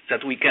clones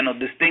that we cannot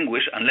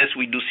distinguish unless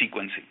we do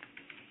sequencing.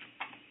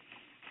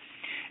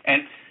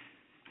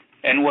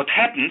 And what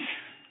happens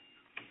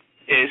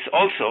is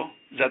also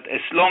that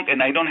as long,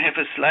 and I don't have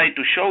a slide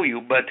to show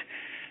you, but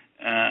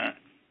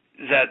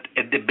that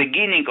at the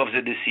beginning of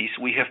the disease,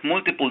 we have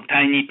multiple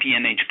tiny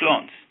PNH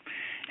clones.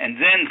 And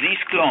then these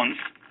clones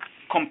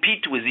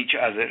compete with each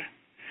other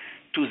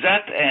to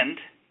that end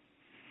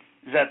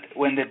that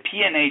when the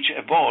PNH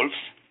evolves,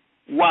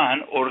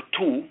 one or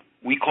two,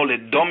 we call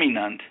it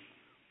dominant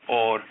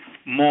or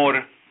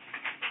more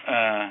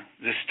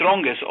the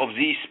strongest of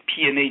these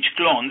PNH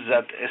clones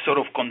that sort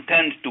of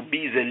contend to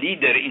be the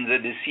leader in the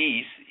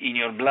disease in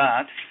your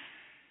blood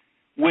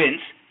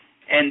wins.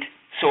 And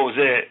so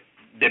the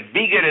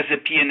bigger is a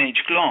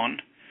PNH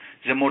clone,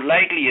 the more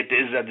likely it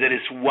is that there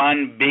is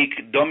one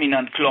big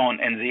dominant clone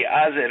and the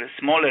other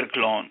smaller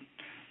clone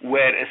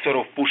were sort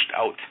of pushed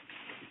out.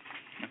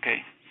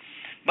 Okay,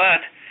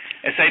 but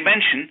as I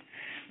mentioned,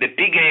 the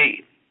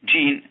PGA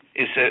gene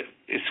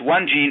is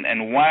one gene,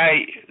 and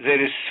why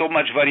there is so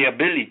much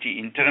variability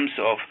in terms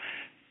of,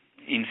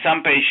 in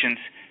some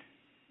patients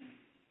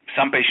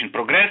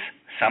progress,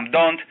 some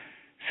don't.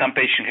 Some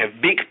patients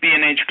have big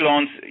PNH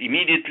clones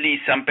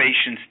immediately. Some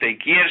patients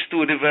take years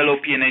to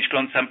develop PNH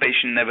clones. Some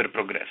patients never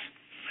progress.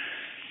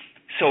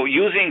 So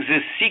using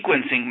this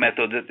sequencing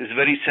method that is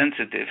very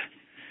sensitive,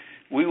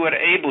 we were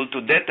able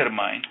to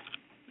determine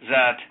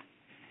that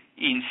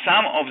in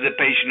some of the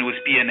patients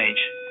with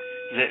PNH,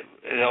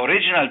 the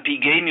original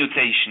PGA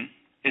mutation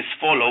is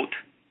followed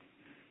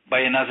by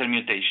another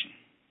mutation.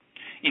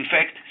 In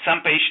fact,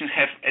 some patients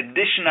have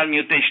additional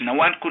mutation. Now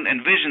one could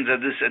envision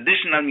that this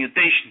additional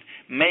mutation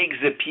makes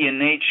the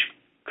PNH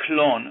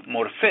clone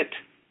more fit,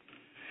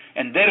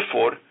 and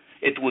therefore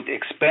it would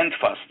expand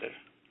faster,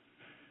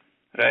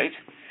 right?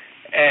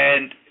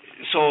 And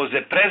so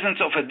the presence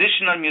of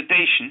additional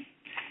mutation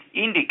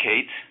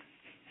indicates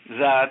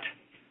that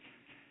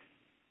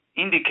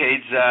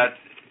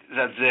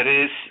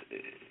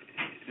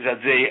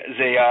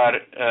there are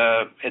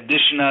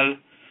additional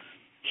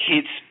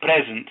hits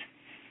present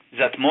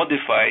that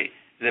modify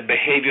the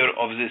behavior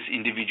of this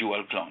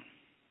individual clone.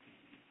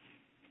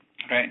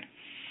 Right?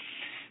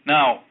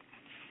 Now,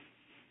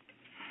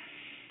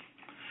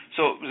 so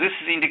So this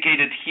is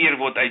indicated here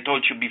what I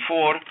told you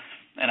before,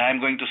 and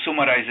I'm going to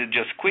summarize it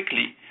just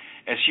quickly.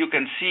 As you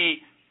can see,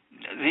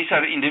 these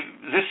are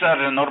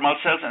the normal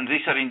cells, and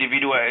these are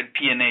individual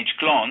PNH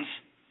clones.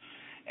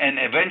 And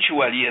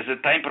eventually, as the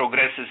time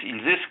progresses, in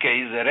this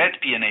case, the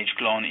red PNH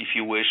clone, if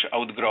you wish,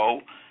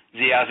 outgrow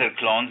the other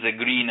clones, the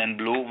green and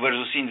blue,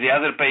 versus in the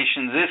other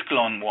patient, this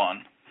clone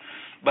won.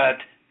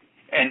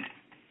 And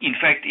in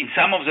fact, in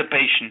some of the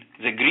patients,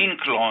 the green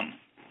clone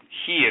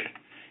here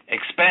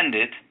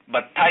expanded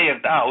but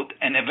tired out,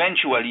 and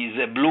eventually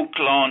the blue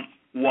clone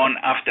won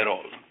after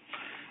all,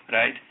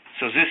 right?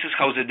 So this is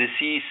how the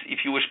disease,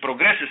 if you wish,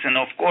 progresses, and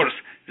of course,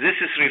 this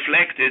is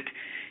reflected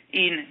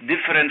in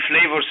different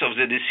flavors of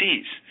the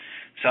disease.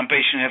 Some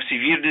patients have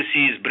severe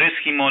disease, brisk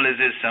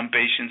hemolysis, some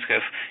patients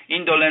have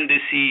indolent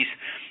disease.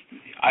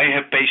 I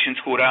have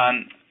patients who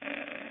run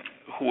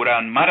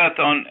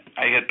marathon.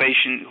 I had a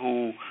patient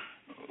who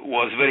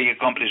was very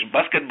accomplished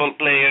basketball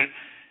player,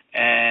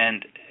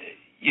 and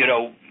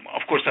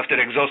of course, after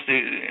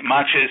exhaustive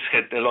matches,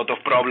 had a lot of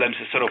problems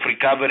sort of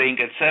recovering,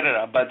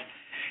 etc. But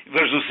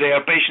versus there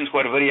are patients who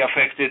are very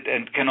affected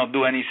and cannot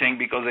do anything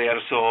because they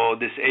are so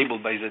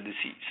disabled by the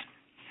disease.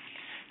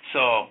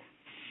 So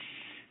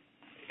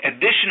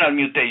additional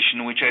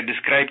mutation, which I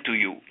described to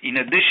you, in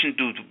addition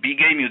to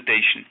BGA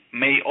mutation,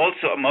 may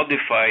also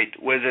modify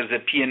whether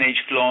the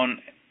PNH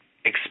clone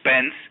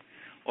expands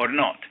or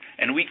not.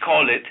 And we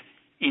call it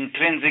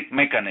intrinsic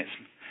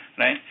mechanism,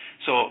 right?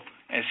 So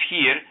as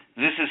here,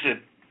 this is a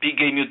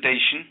PGA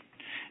mutation,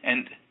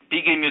 and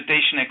PGA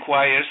mutation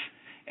acquires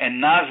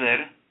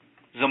another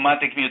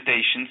somatic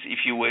mutations, if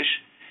you wish,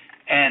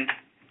 and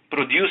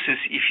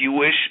produces, if you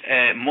wish,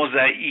 a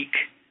mosaic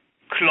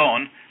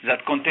clone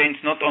that contains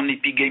not only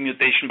PGA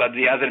mutation but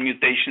the other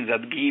mutations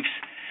that gives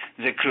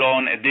the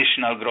clone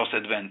additional growth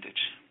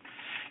advantage.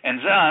 And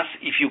thus,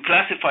 if you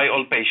classify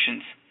all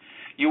patients,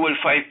 you will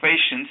find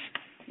patients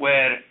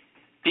where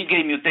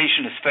PGA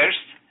mutation is first,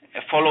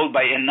 followed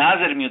by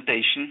another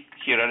mutation.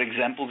 Here are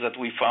examples that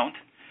we found.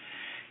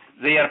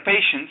 They are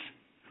patients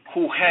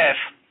who have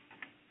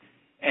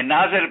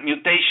another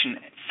mutation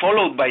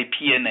followed by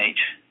PNH.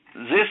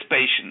 This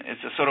patient is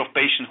a sort of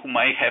patient who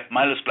might have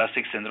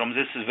myelodysplastic syndrome.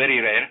 This is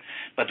very rare,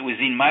 but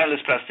within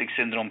myelodysplastic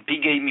syndrome,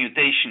 PGA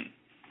mutation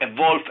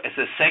evolves as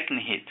a second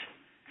hit.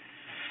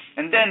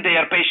 And then there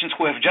are patients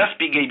who have just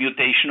PGA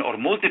mutation or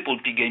multiple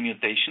PGA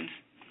mutations.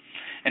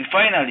 And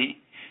finally,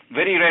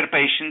 very rare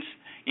patients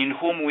in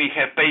whom we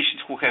have patients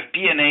who have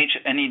PNH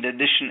and in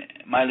addition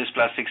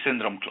myelodysplastic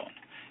syndrome clone.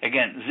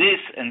 Again, this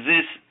and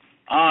this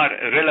are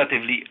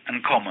relatively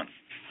uncommon.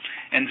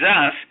 And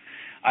thus,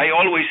 I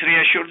always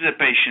reassure the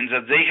patients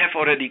that they have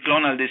already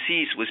clonal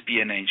disease with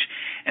PNH,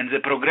 and the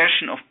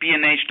progression of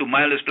PNH to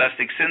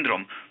myelodysplastic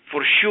syndrome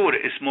for sure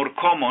is more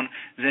common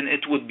than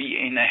it would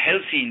be in a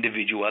healthy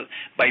individual.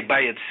 By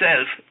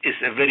itself is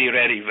a very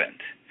rare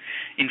event.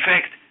 In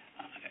fact,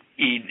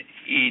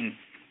 in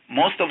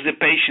most of the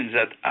patients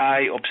that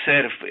I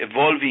observe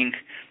evolving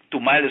to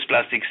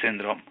myelodysplastic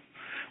syndrome,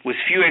 with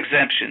few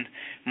exceptions,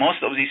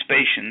 most of these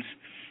patients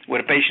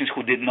were patients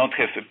who did not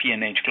have a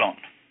PNH clone.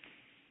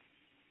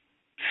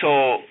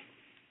 So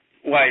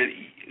while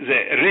the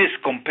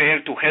risk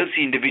compared to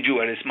healthy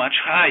individual is much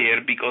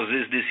higher because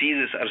these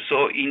diseases are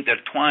so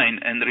intertwined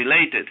and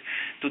related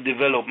to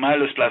develop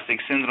myelodysplastic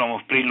syndrome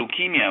of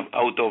pre-leukemia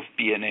out of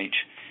PNH,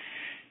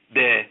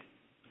 the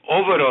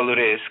overall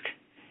risk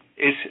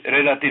is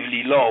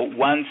relatively low.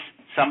 Once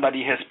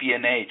somebody has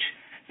PNH,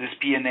 this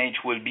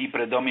PNH will be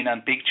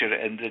predominant picture,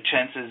 and the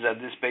chances that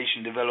this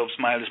patient develops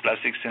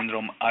myelodysplastic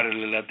syndrome are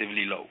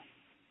relatively low.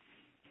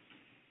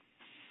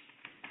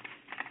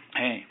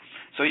 Okay.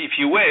 So if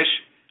you wish,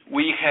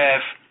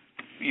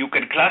 you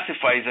can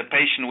classify the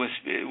patient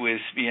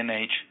with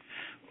PNH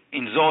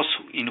in those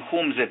in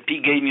whom the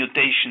PGA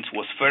mutations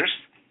was first,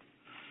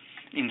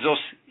 in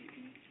those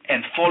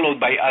and followed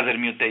by other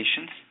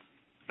mutations,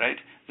 right?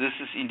 This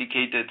is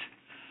indicated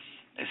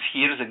as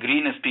here, the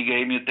green is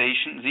PGA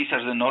mutation. These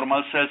are the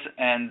normal cells,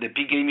 and the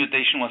PGA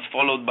mutation was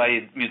followed by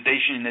a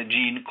mutation in a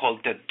gene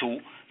called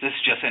TET2. This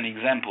is just an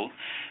example.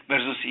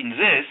 Versus in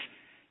this,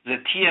 the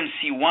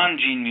TMC1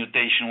 gene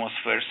mutation was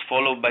first,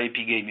 followed by a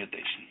PGA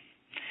mutation.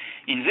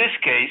 In this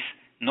case,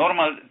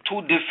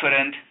 two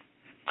different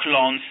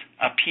clones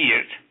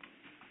appeared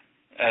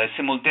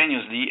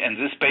simultaneously, and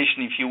this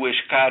patient, if you wish,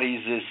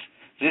 carries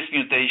this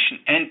mutation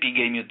and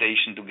PGA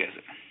mutation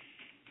together.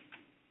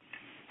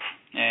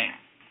 Okay.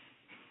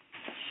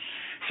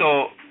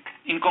 So,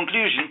 in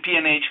conclusion,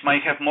 PNH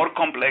might have more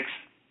complex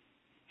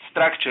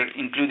structure,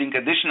 including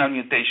additional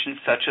mutations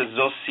such as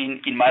those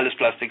seen in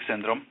myelodysplastic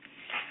syndrome.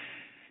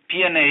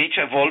 PNH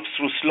evolves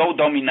through slow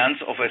dominance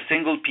of a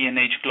single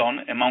PNH clone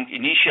among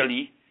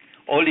initially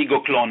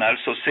oligoclonal,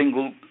 so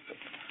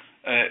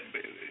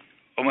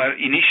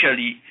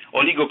initially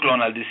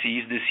oligoclonal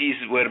disease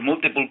where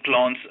multiple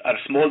clones are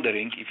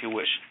smoldering, if you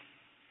wish.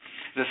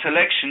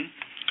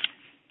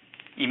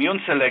 Immune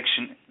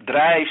selection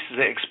drives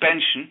the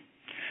expansion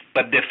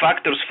but the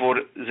factors for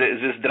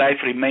this drive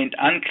remained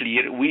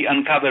unclear. We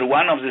uncover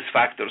one of these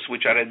factors,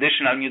 which are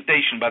additional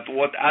mutation, but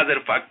what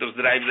other factors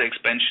drive the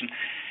expansion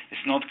is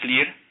not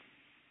clear.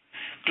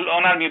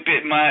 Clonal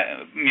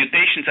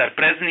mutations are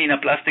present in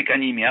aplastic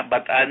anemia,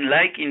 but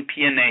unlike in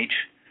PNH,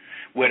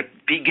 where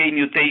PGA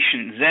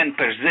mutation then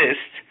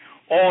persists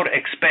or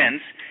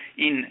expands,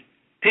 in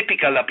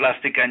typical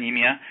aplastic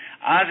anemia,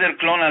 other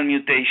clonal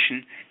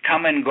mutation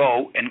come and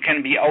go and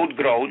can be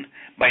outgrown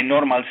by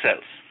normal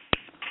cells.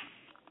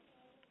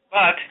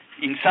 But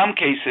in some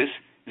cases,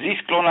 these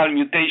clonal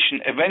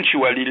mutations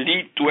eventually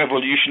lead to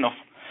evolution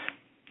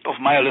of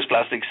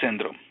myelodysplastic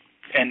syndrome.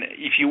 And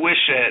if you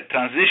wish, a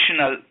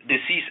transitional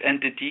disease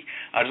entity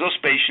are those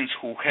patients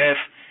who have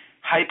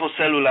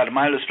hypocellular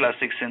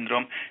myelodysplastic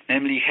syndrome,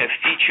 namely have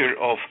feature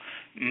of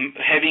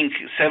having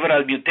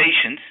several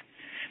mutations,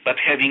 but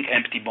having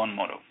empty bone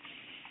marrow.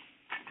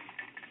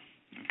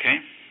 Okay?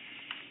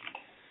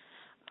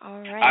 All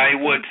right. I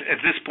would,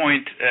 at this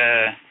point,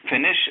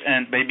 finish,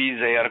 and maybe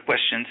there are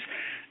questions.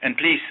 And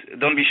please,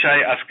 don't be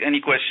shy, ask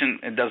any question.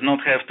 It does not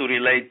have to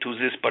relate to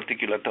this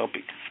particular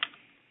topic.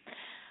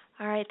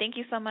 All right. Thank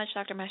you so much,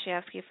 Dr.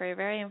 Maciejewski, for a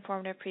very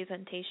informative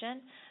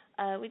presentation.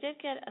 We did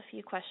get a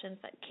few questions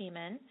that came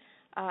in.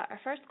 Our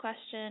first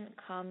question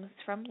comes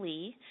from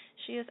Lee.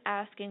 She is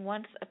asking,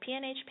 once a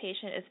PNH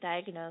patient is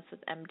diagnosed with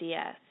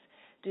MDS,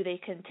 do they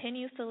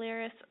continue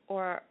Soliris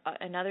or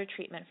another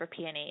treatment for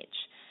PNH?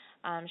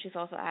 She's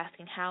also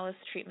asking, how is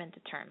treatment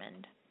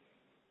determined?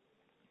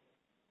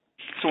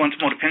 So once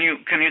more, can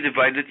you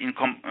divide it in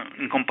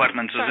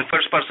compartments? Sure. So the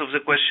first part of the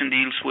question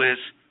deals with...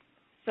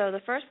 So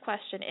the first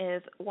question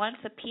is, once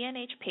a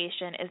PNH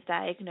patient is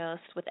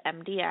diagnosed with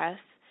MDS,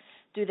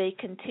 do they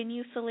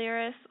continue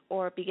Soliris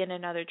or begin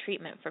another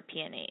treatment for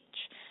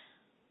PNH?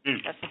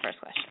 That's the first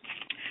question.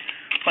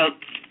 Well,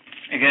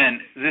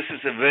 again, this is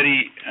a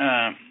very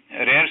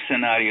rare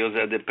scenario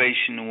that the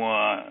patient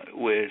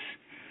with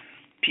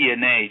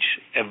PNH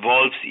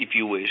evolves, if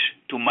you wish,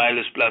 to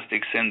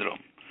myelodysplastic syndrome.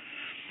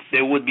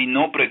 There would be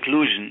no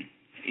preclusion,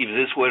 if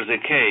this were the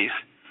case,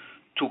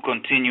 to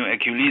continue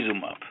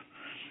eculizumab.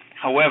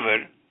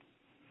 However,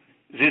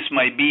 this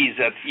might be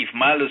that if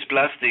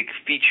myelodysplastic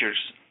features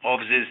of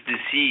this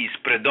disease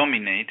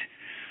predominate,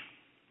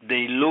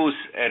 they lose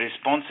a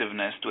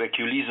responsiveness to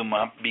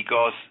eculizumab,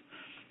 because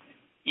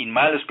in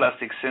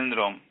myelodysplastic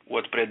syndrome,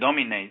 what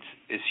predominates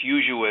is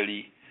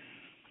usually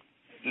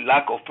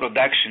lack of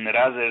production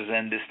rather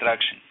than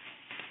destruction.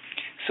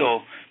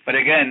 So, but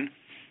again,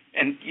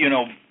 and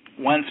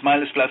once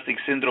myelodysplastic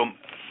syndrome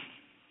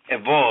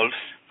evolves,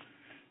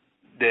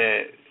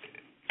 the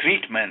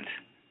treatment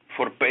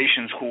for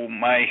patients who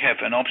might have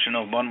an option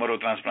of bone marrow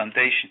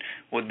transplantation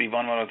would be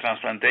bone marrow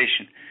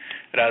transplantation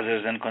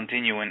rather than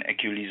continuing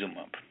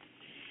eculizumab.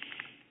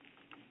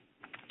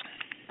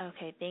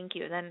 Okay, thank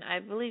you. Then I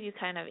believe you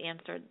kind of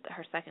answered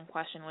her second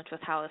question, which was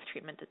how is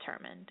treatment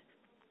determined?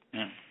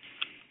 Yeah.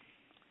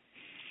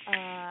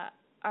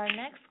 Our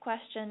next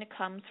question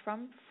comes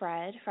from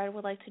Fred. Fred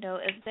would like to know,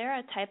 is there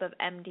a type of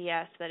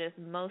MDS that is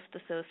most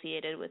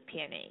associated with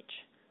PNH?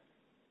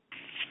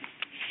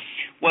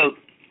 Well,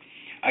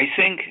 I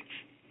think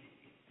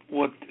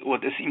what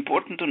is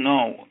important to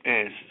know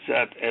is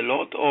that a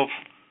lot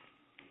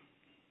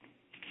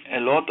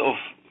of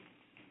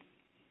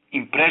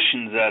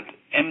impression that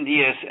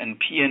MDS and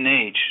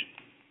PNH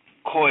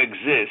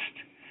coexist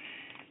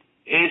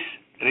is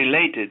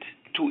related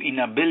to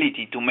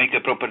inability to make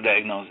a proper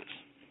diagnosis.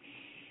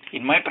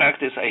 In my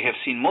practice, I have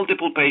seen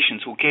multiple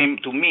patients who came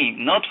to me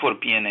not for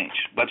PNH,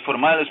 but for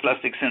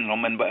myelodysplastic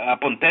syndrome, and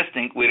upon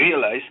testing, we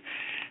realized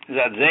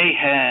that they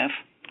have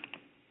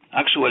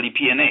actually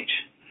PNH.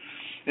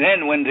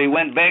 Then when they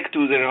went back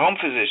to their home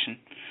physician,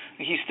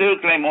 he still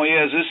claimed, oh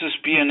yes, this is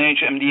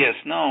PNH,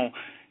 MDS. No,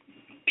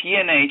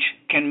 PNH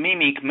can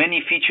mimic many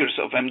features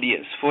of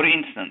MDS. For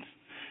instance,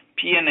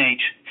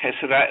 PNH has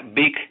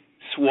big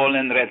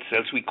swollen red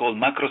cells we call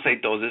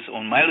macrocytosis,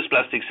 or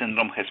myelodysplastic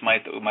syndrome has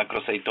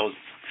macrocytosis.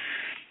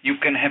 You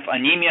can have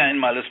anemia in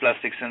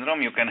myelodysplastic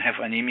syndrome, you can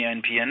have anemia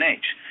in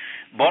PNH.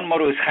 Bone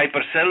marrow is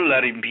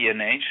hypercellular in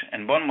PNH,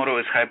 and bone marrow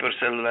is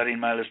hypercellular in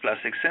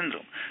myelodysplastic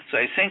syndrome. So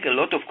I think a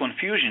lot of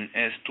confusion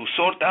is to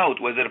sort out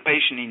whether a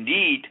patient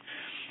indeed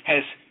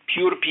has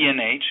pure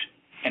PNH,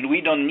 and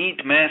we don't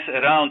need mess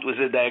around with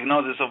the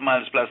diagnosis of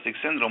myelodysplastic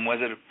syndrome,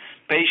 whether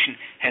patient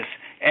has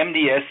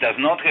MDS, does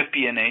not have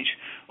PNH,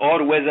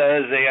 or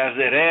whether they are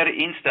the rare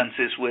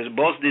instances where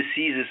both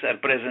diseases are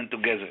present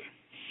together.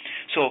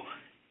 So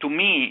to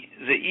me,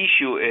 the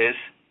issue is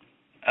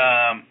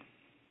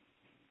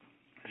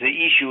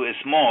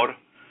more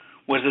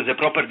whether the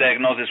proper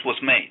diagnosis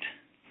was made.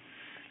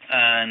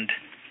 And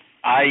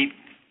I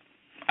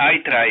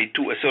try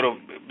to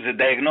the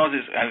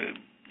diagnosis,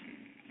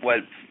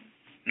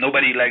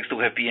 nobody likes to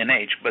have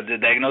PNH, but the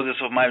diagnosis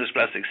of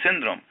myelodysplastic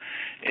syndrome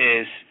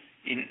is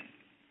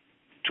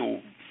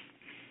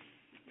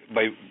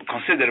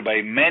considered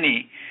by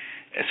many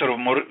a sort of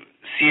more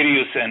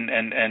serious and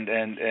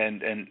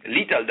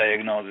lethal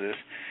diagnosis,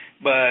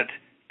 but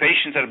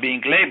patients are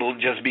being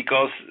labeled just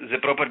because the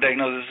proper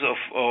diagnosis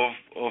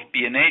of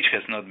PNH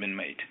has not been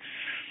made.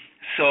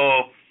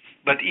 So,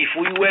 but if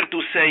we were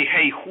to say,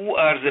 hey, who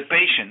are the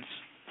patients,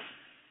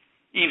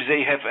 if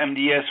they have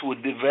MDS,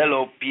 would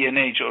develop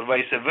PNH or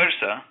vice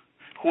versa,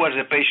 who are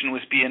the patients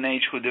with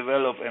PNH who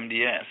develop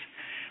MDS,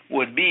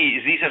 would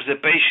be, these are the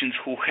patients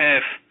who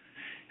have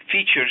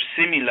features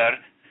similar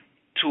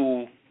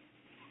to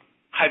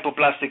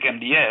hypoplastic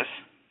MDS,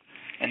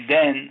 and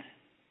then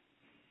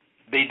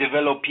they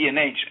develop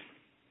PNH,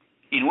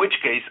 in which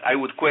case I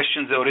would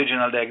question the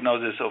original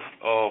diagnosis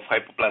of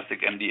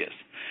hypoplastic MDS.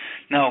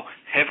 Now,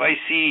 have I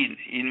seen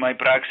in my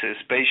praxis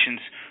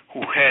patients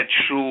who had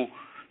true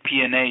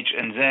PNH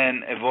and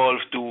then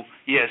evolved to,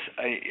 yes,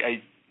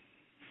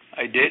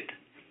 I did,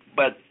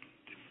 but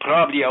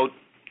probably out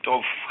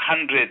of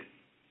 100,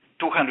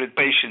 200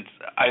 patients,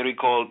 I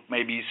recall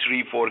maybe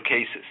 3-4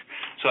 cases.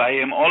 So I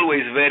am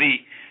always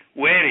very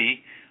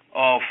wary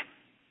of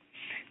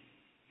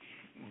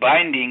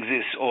binding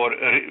this or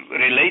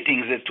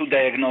relating the two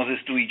diagnoses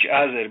to each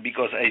other,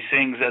 because I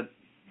think that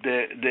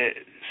the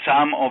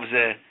sum of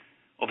the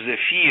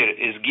fear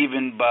is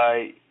given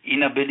by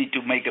inability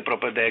to make a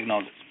proper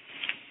diagnosis.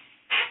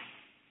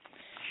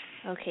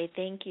 Okay,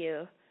 thank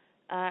you.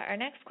 Our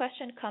next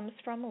question comes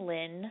from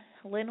Lynn.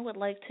 Lynn would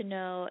like to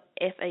know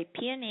if a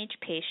PNH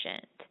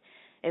patient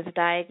is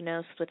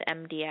diagnosed with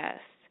MDS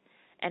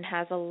and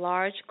has a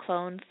large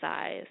clone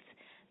size,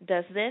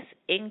 does this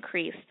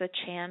increase the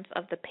chance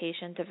of the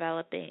patient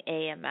developing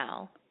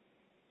AML?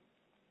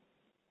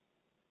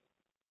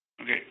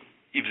 Okay.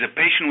 If the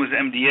patient with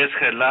MDS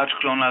had large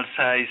clonal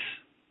size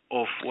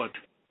of what?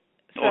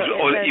 So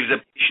or if the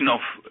patient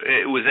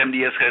with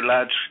MDS had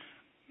large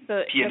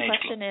PNH. The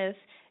question is,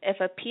 if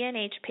a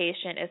PNH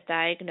patient is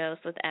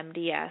diagnosed with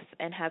MDS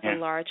and has a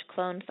large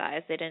clone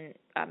size, they didn't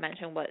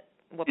mention what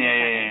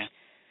percentage,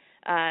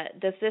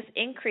 does this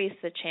increase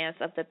the chance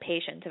of the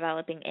patient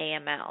developing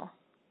AML?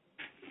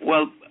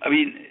 Well, I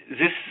mean,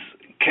 this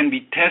can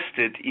be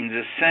tested in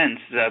the sense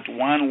that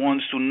one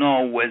wants to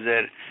know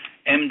whether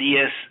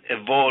MDS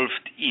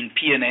evolved in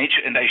PNH,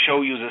 and I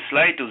show you the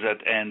slide to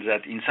that end,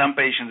 that in some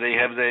patients they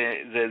have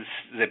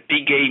the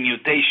PGA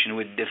mutation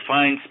which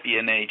defines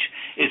PNH.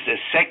 It's a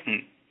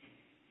second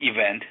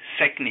event,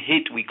 second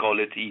hit we call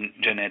it in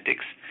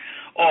genetics,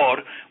 or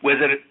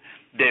whether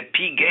the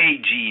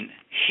PGA gene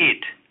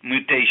hit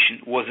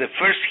mutation was the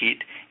first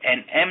hit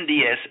and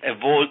MDS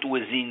evolved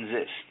within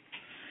this.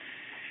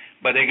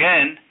 But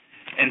again,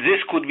 and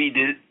this could be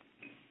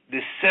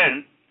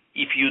discerned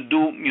if you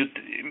do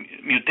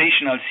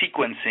mutational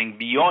sequencing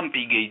beyond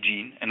PGA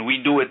gene, and we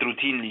do it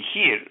routinely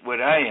here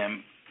where I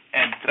am,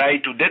 and try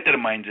to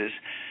determine this.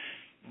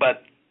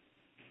 But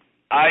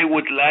I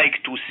would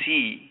like to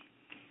see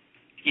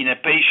in a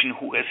patient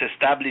who has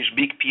established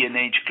big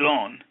PNH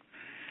clone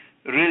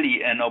really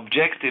an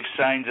objective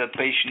sign that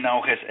patient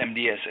now has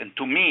MDS. And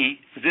to me,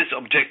 this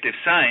objective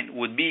sign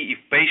would be if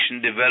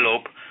patient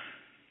develop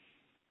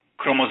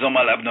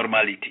chromosomal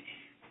abnormality.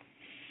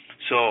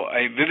 So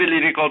I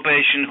vividly recall a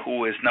patient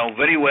who is now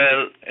very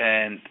well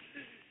and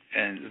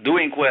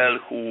doing well,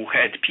 who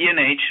had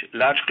PNH,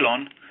 large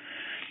clone,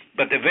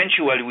 but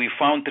eventually we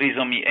found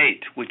trisomy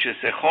 8, which is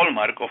a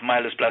hallmark of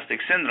myelodysplastic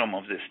syndrome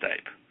of this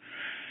type.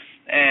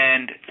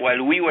 And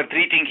while we were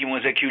treating him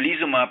with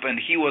eculizumab and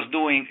he was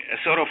doing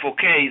sort of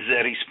okay,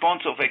 the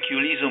response of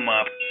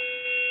eculizumab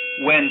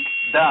went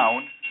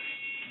down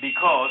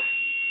because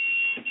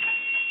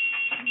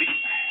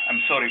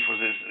I'm sorry for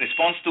this.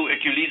 Response to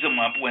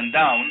eculizumab went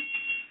down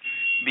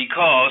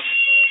because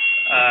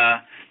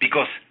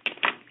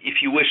if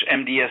you wish,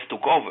 MDS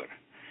took over.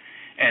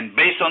 And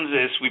based on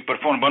this, we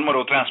performed bone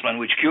marrow transplant,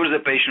 which cures the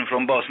patient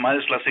from both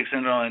myelodysplastic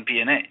syndrome and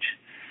PNH.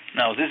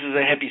 Now, this is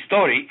a happy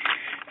story,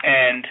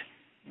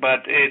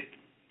 but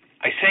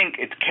I think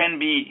it can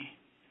be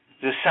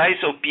the size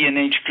of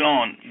PNH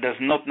clone does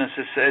not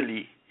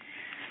necessarily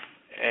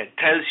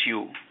tells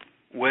you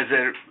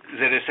whether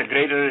there is a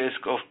greater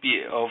risk of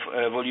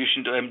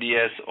evolution to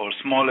MDS or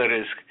smaller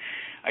risk.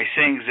 I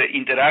think the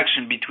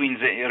interaction between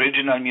the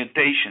original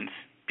mutations,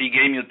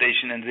 PGA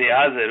mutation, and the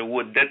other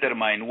would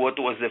determine what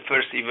was the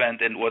first event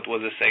and what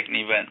was the second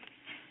event.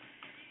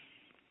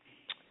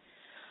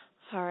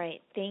 All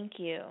right, thank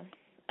you.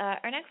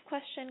 Our next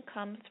question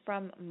comes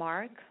from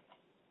Mark.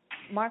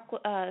 Mark's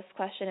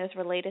question is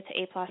related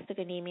to aplastic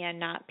anemia,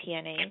 not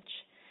PNH.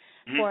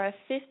 Mm-hmm. For a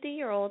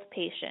 50-year-old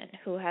patient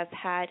who has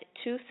had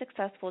 2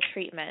 successful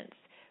treatments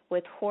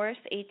with horse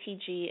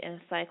ATG and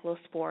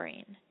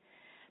cyclosporine,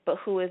 but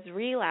who is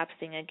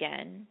relapsing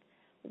again,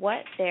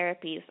 what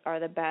therapies are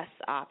the best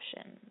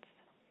options?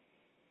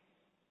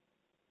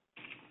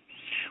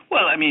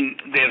 Well, I mean,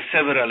 there are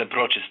several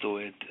approaches to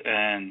it,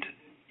 and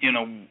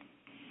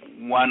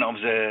one of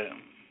the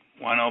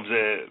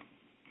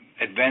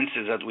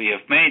advances that we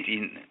have made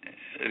in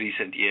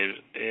recent years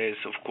is,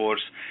 of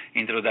course,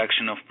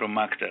 introduction of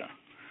Promacta,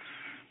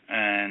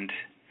 and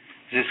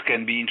this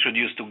can be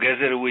introduced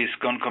together with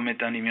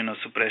concomitant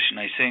immunosuppression.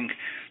 I think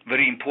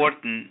very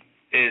important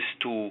is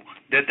to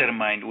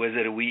determine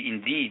whether we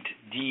indeed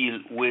deal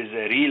with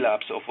a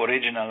relapse of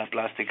original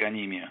aplastic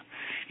anemia,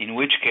 in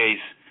which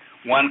case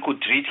one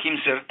could treat him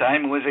third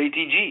time with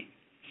ATG,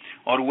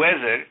 or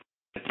whether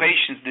the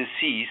patient's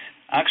disease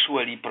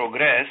actually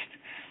progressed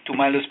to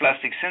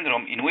myelodysplastic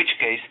syndrome, in which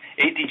case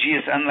ATG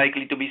is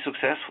unlikely to be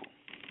successful.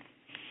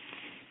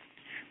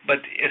 But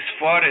as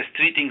far as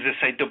treating the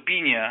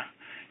cytopenia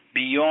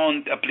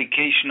beyond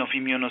application of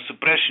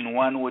immunosuppression,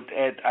 one would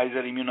add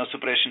either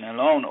immunosuppression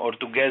alone or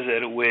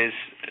together with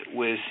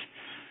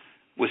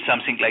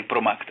something like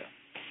Promacta.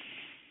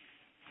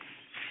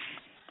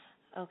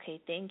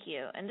 Okay, thank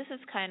you. And this is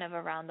kind of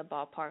around the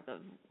ballpark of,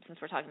 since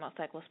we're talking about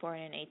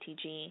cyclosporine and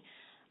ATG,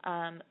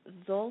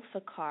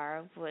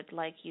 Zulfikar would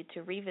like you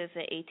to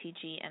revisit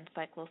ATG and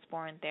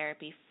cyclosporine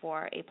therapy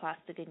for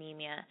aplastic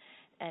anemia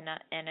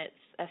and its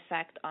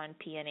effect on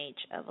PNH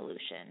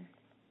evolution.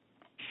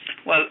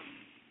 Well,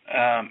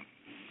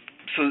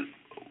 so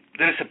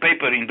there is a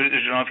paper in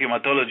British Journal of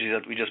Hematology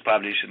that we just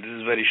published, and this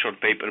is a very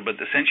short paper, but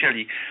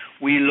essentially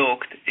we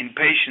looked in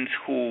patients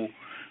who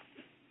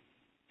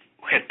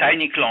had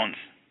tiny clones,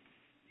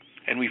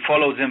 and we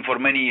followed them for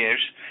many years.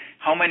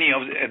 How many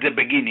of at the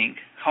beginning?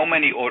 How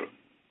many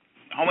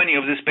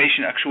of these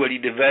patients actually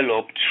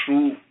developed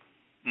true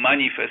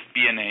manifest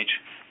PNH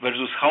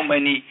versus how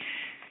many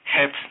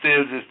have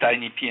still these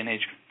tiny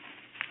PNH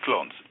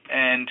clones?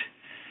 And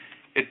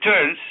it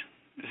turns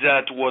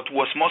that what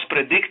was most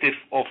predictive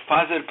of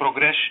further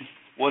progression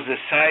was the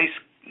size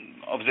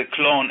of the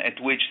clone at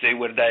which they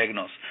were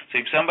diagnosed. So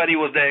if somebody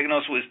was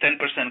diagnosed with 10%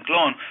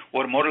 clone,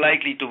 were more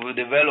likely to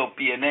develop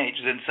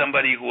PNH than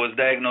somebody who was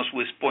diagnosed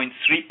with 0.3%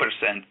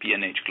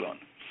 PNH clone.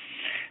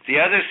 The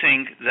other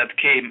thing that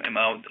came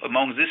out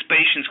among these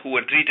patients who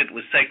were treated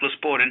with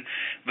cyclosporine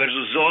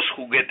versus those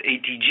who get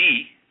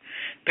ATG,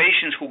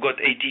 patients who got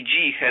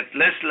ATG had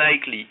less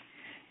likely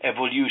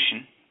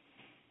evolution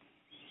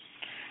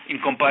in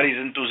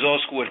comparison to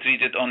those who were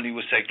treated only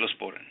with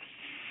cyclosporine.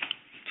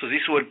 So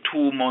these were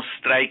two most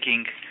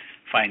striking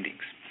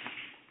findings.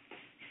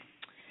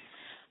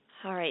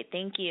 All right,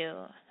 thank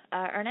you.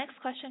 Our next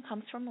question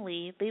comes from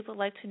Lee. Lee would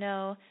like to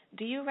know,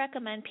 do you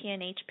recommend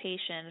PNH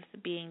patients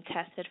being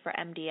tested for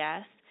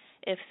MDS?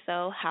 If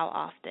so, how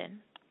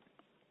often?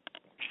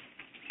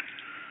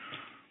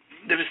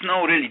 There is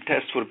no really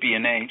test for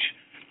PNH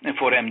and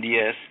for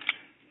MDS.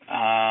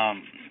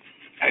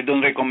 I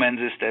don't recommend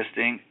this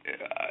testing.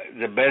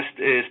 The best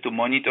is to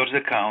monitor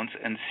the counts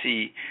and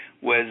see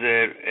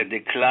whether a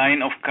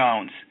decline of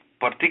counts,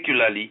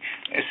 particularly,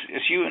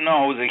 as you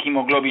know, the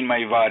hemoglobin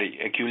might vary.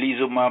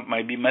 Eculizumab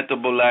might be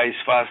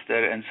metabolized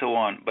faster and so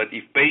on. But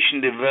if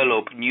patients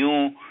develop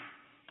new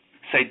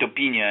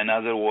cytopenia, in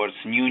other words,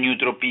 new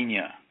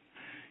neutropenia,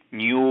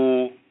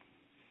 new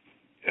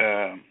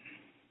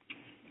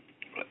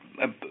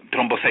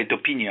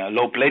thrombocytopenia,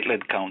 low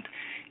platelet count,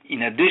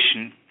 in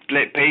addition,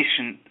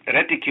 patient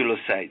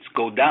reticulocytes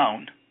go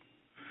down,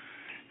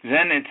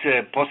 then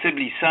it's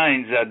possibly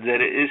signs that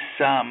there is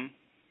some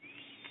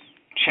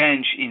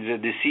change in the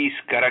disease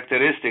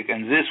characteristic,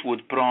 and this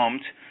would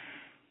prompt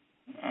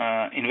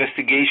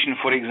investigation,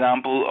 for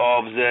example,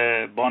 of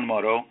the bone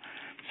marrow,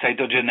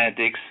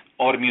 cytogenetics,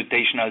 or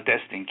mutational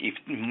testing. If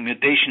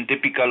mutation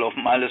typical of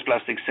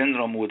myelodysplastic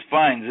syndrome would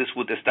find, this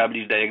would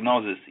establish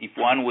diagnosis. If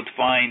one would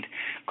find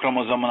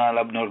chromosomal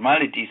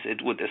abnormalities,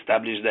 it would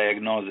establish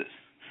diagnosis.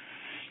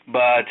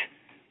 But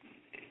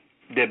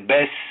the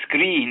best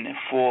screen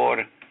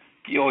for,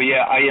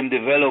 I am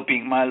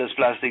developing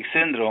myelodysplastic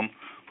syndrome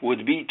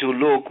would be to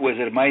look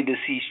whether my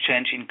disease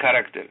changed in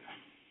character.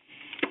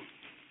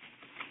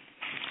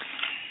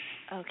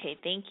 Okay,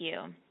 thank you.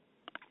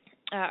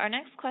 Our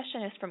next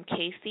question is from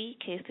Casey.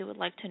 Casey would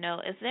like to know,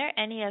 is there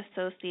any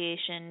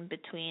association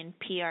between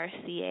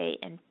PRCA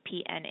and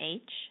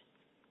PNH?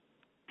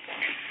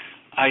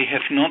 I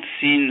have not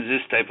seen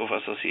this type of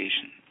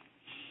association.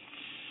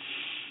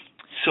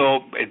 So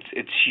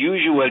it's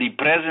usually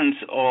presence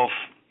of,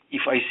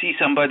 if I see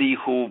somebody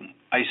who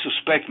I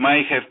suspect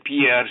might have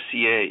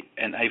PRCA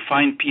and I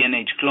find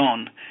PNH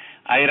clone,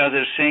 I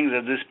rather think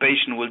that this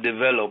patient will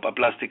develop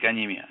aplastic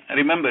anemia.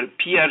 Remember,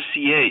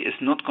 PRCA is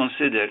not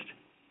considered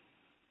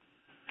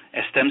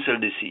a stem cell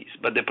disease,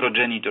 but the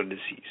progenitor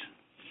disease.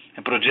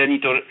 A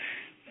progenitor,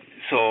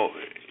 so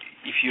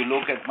if you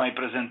look at my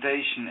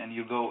presentation and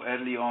you go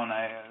early on,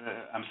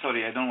 I'm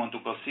sorry, I don't want to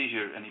cause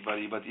seizure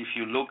anybody, but if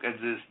you look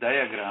at this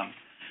diagram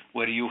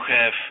where you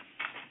have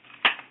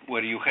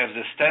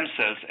the stem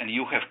cells and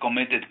you have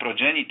committed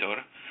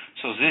progenitor,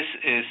 so this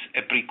is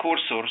a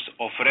precursor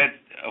of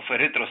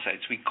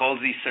erythrocytes. We call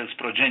these cells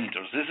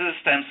progenitors. This is a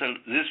stem cell,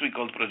 this we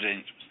call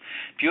progenitors.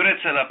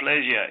 Purate cell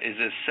aplasia is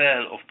a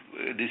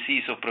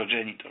disease of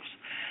progenitors.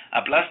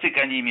 Aplastic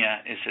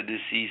anemia is a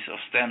disease of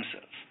stem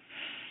cells.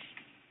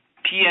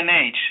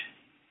 PNH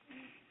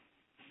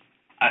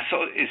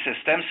is a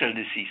stem cell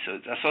disease, so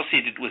it's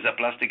associated with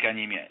aplastic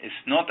anemia. It's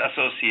not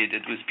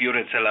associated with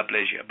purate cell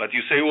aplasia. But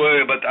you say,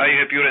 well, but I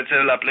have purate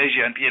cell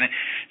aplasia and PNH.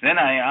 Then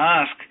I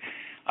ask,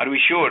 are we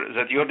sure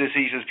that your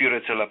disease is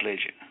purate cell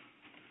aplasia?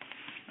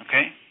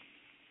 Okay?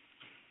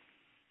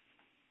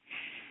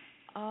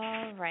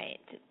 right.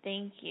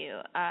 Thank you.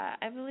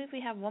 I believe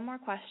we have one more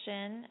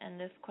question, and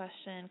this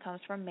question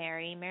comes from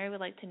Mary. Mary would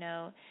like to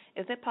know,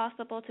 is it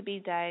possible to be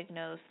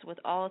diagnosed with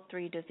all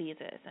three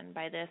diseases? And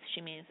by this,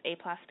 she means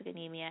aplastic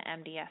anemia,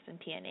 MDS, and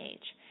PNH.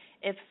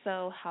 If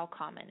so, how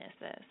common is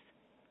this?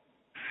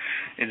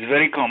 It's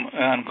very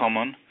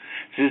uncommon.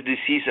 These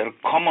diseases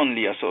are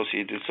commonly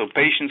associated. So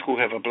patients who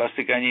have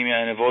aplastic anemia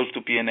and evolve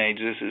to PNH,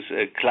 this is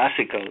a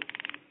classical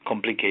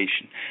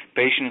complication.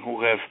 Patients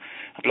who have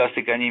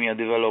aplastic anemia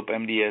develop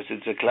MDS,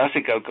 it's a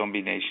classical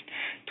combination.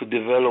 To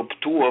develop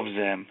two of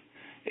them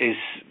is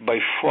by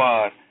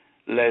far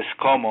less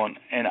common,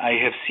 and I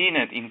have seen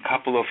it in a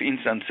couple of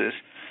instances,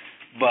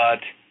 but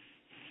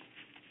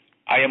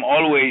I am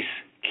always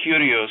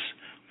curious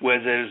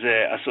whether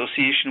the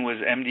association with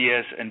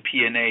MDS and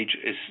PNH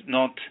is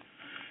not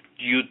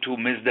due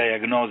to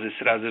misdiagnosis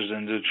rather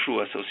than the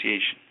true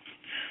association.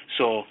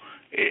 So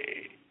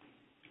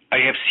I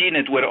have seen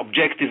it where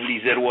objectively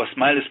there was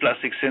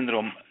myelodysplastic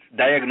syndrome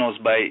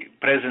diagnosed by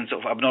presence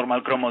of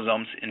abnormal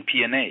chromosomes in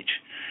PNH,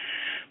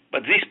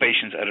 but these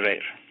patients are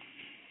rare.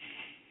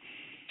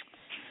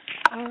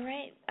 All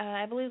right.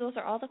 I believe those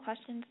are all the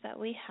questions that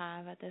we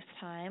have at this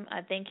time.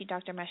 Thank you,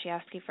 Dr.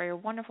 Maciejewski, for your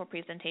wonderful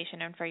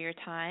presentation and for your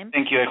time.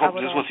 Thank you. I hope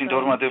this was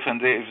informative,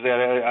 and if there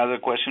are other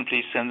questions,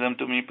 please send them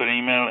to me per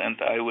email, and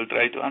I will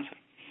try to answer.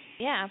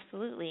 Yeah,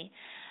 absolutely.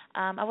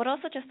 I would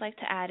also just like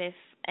to add, if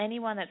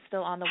anyone that's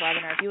still on the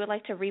webinar, if you would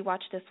like to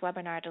rewatch this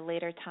webinar at a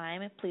later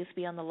time, please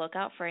be on the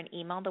lookout for an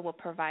email that will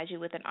provide you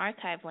with an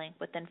archive link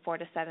within 4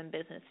 to 7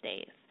 business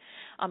days.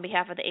 On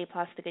behalf of the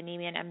Aplastic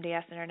Anemia and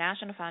MDS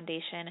International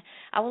Foundation,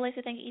 I would like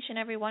to thank each and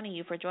every one of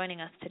you for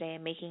joining us today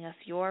and making us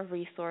your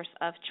resource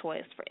of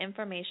choice for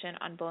information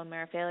on bone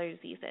marrow failure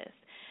diseases.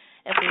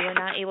 If we were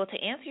not able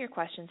to answer your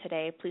question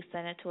today, please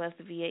send it to us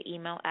via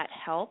email at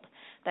help,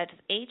 that's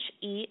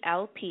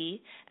HELP,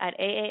 at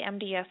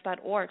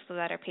AAMDS.org so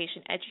that our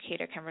patient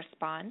educator can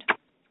respond.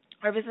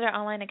 Or visit our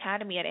online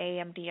academy at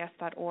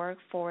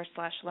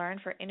AAMDS.org/learn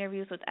for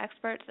interviews with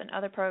experts and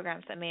other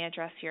programs that may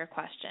address your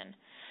question.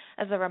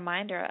 As a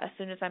reminder, as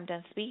soon as I'm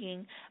done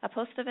speaking, a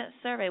post-event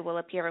survey will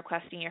appear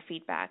requesting your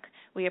feedback.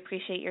 We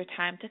appreciate your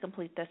time to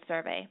complete this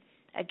survey.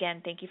 Again,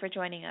 thank you for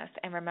joining us,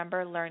 and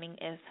remember, learning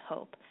is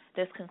hope.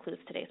 This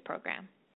concludes today's program.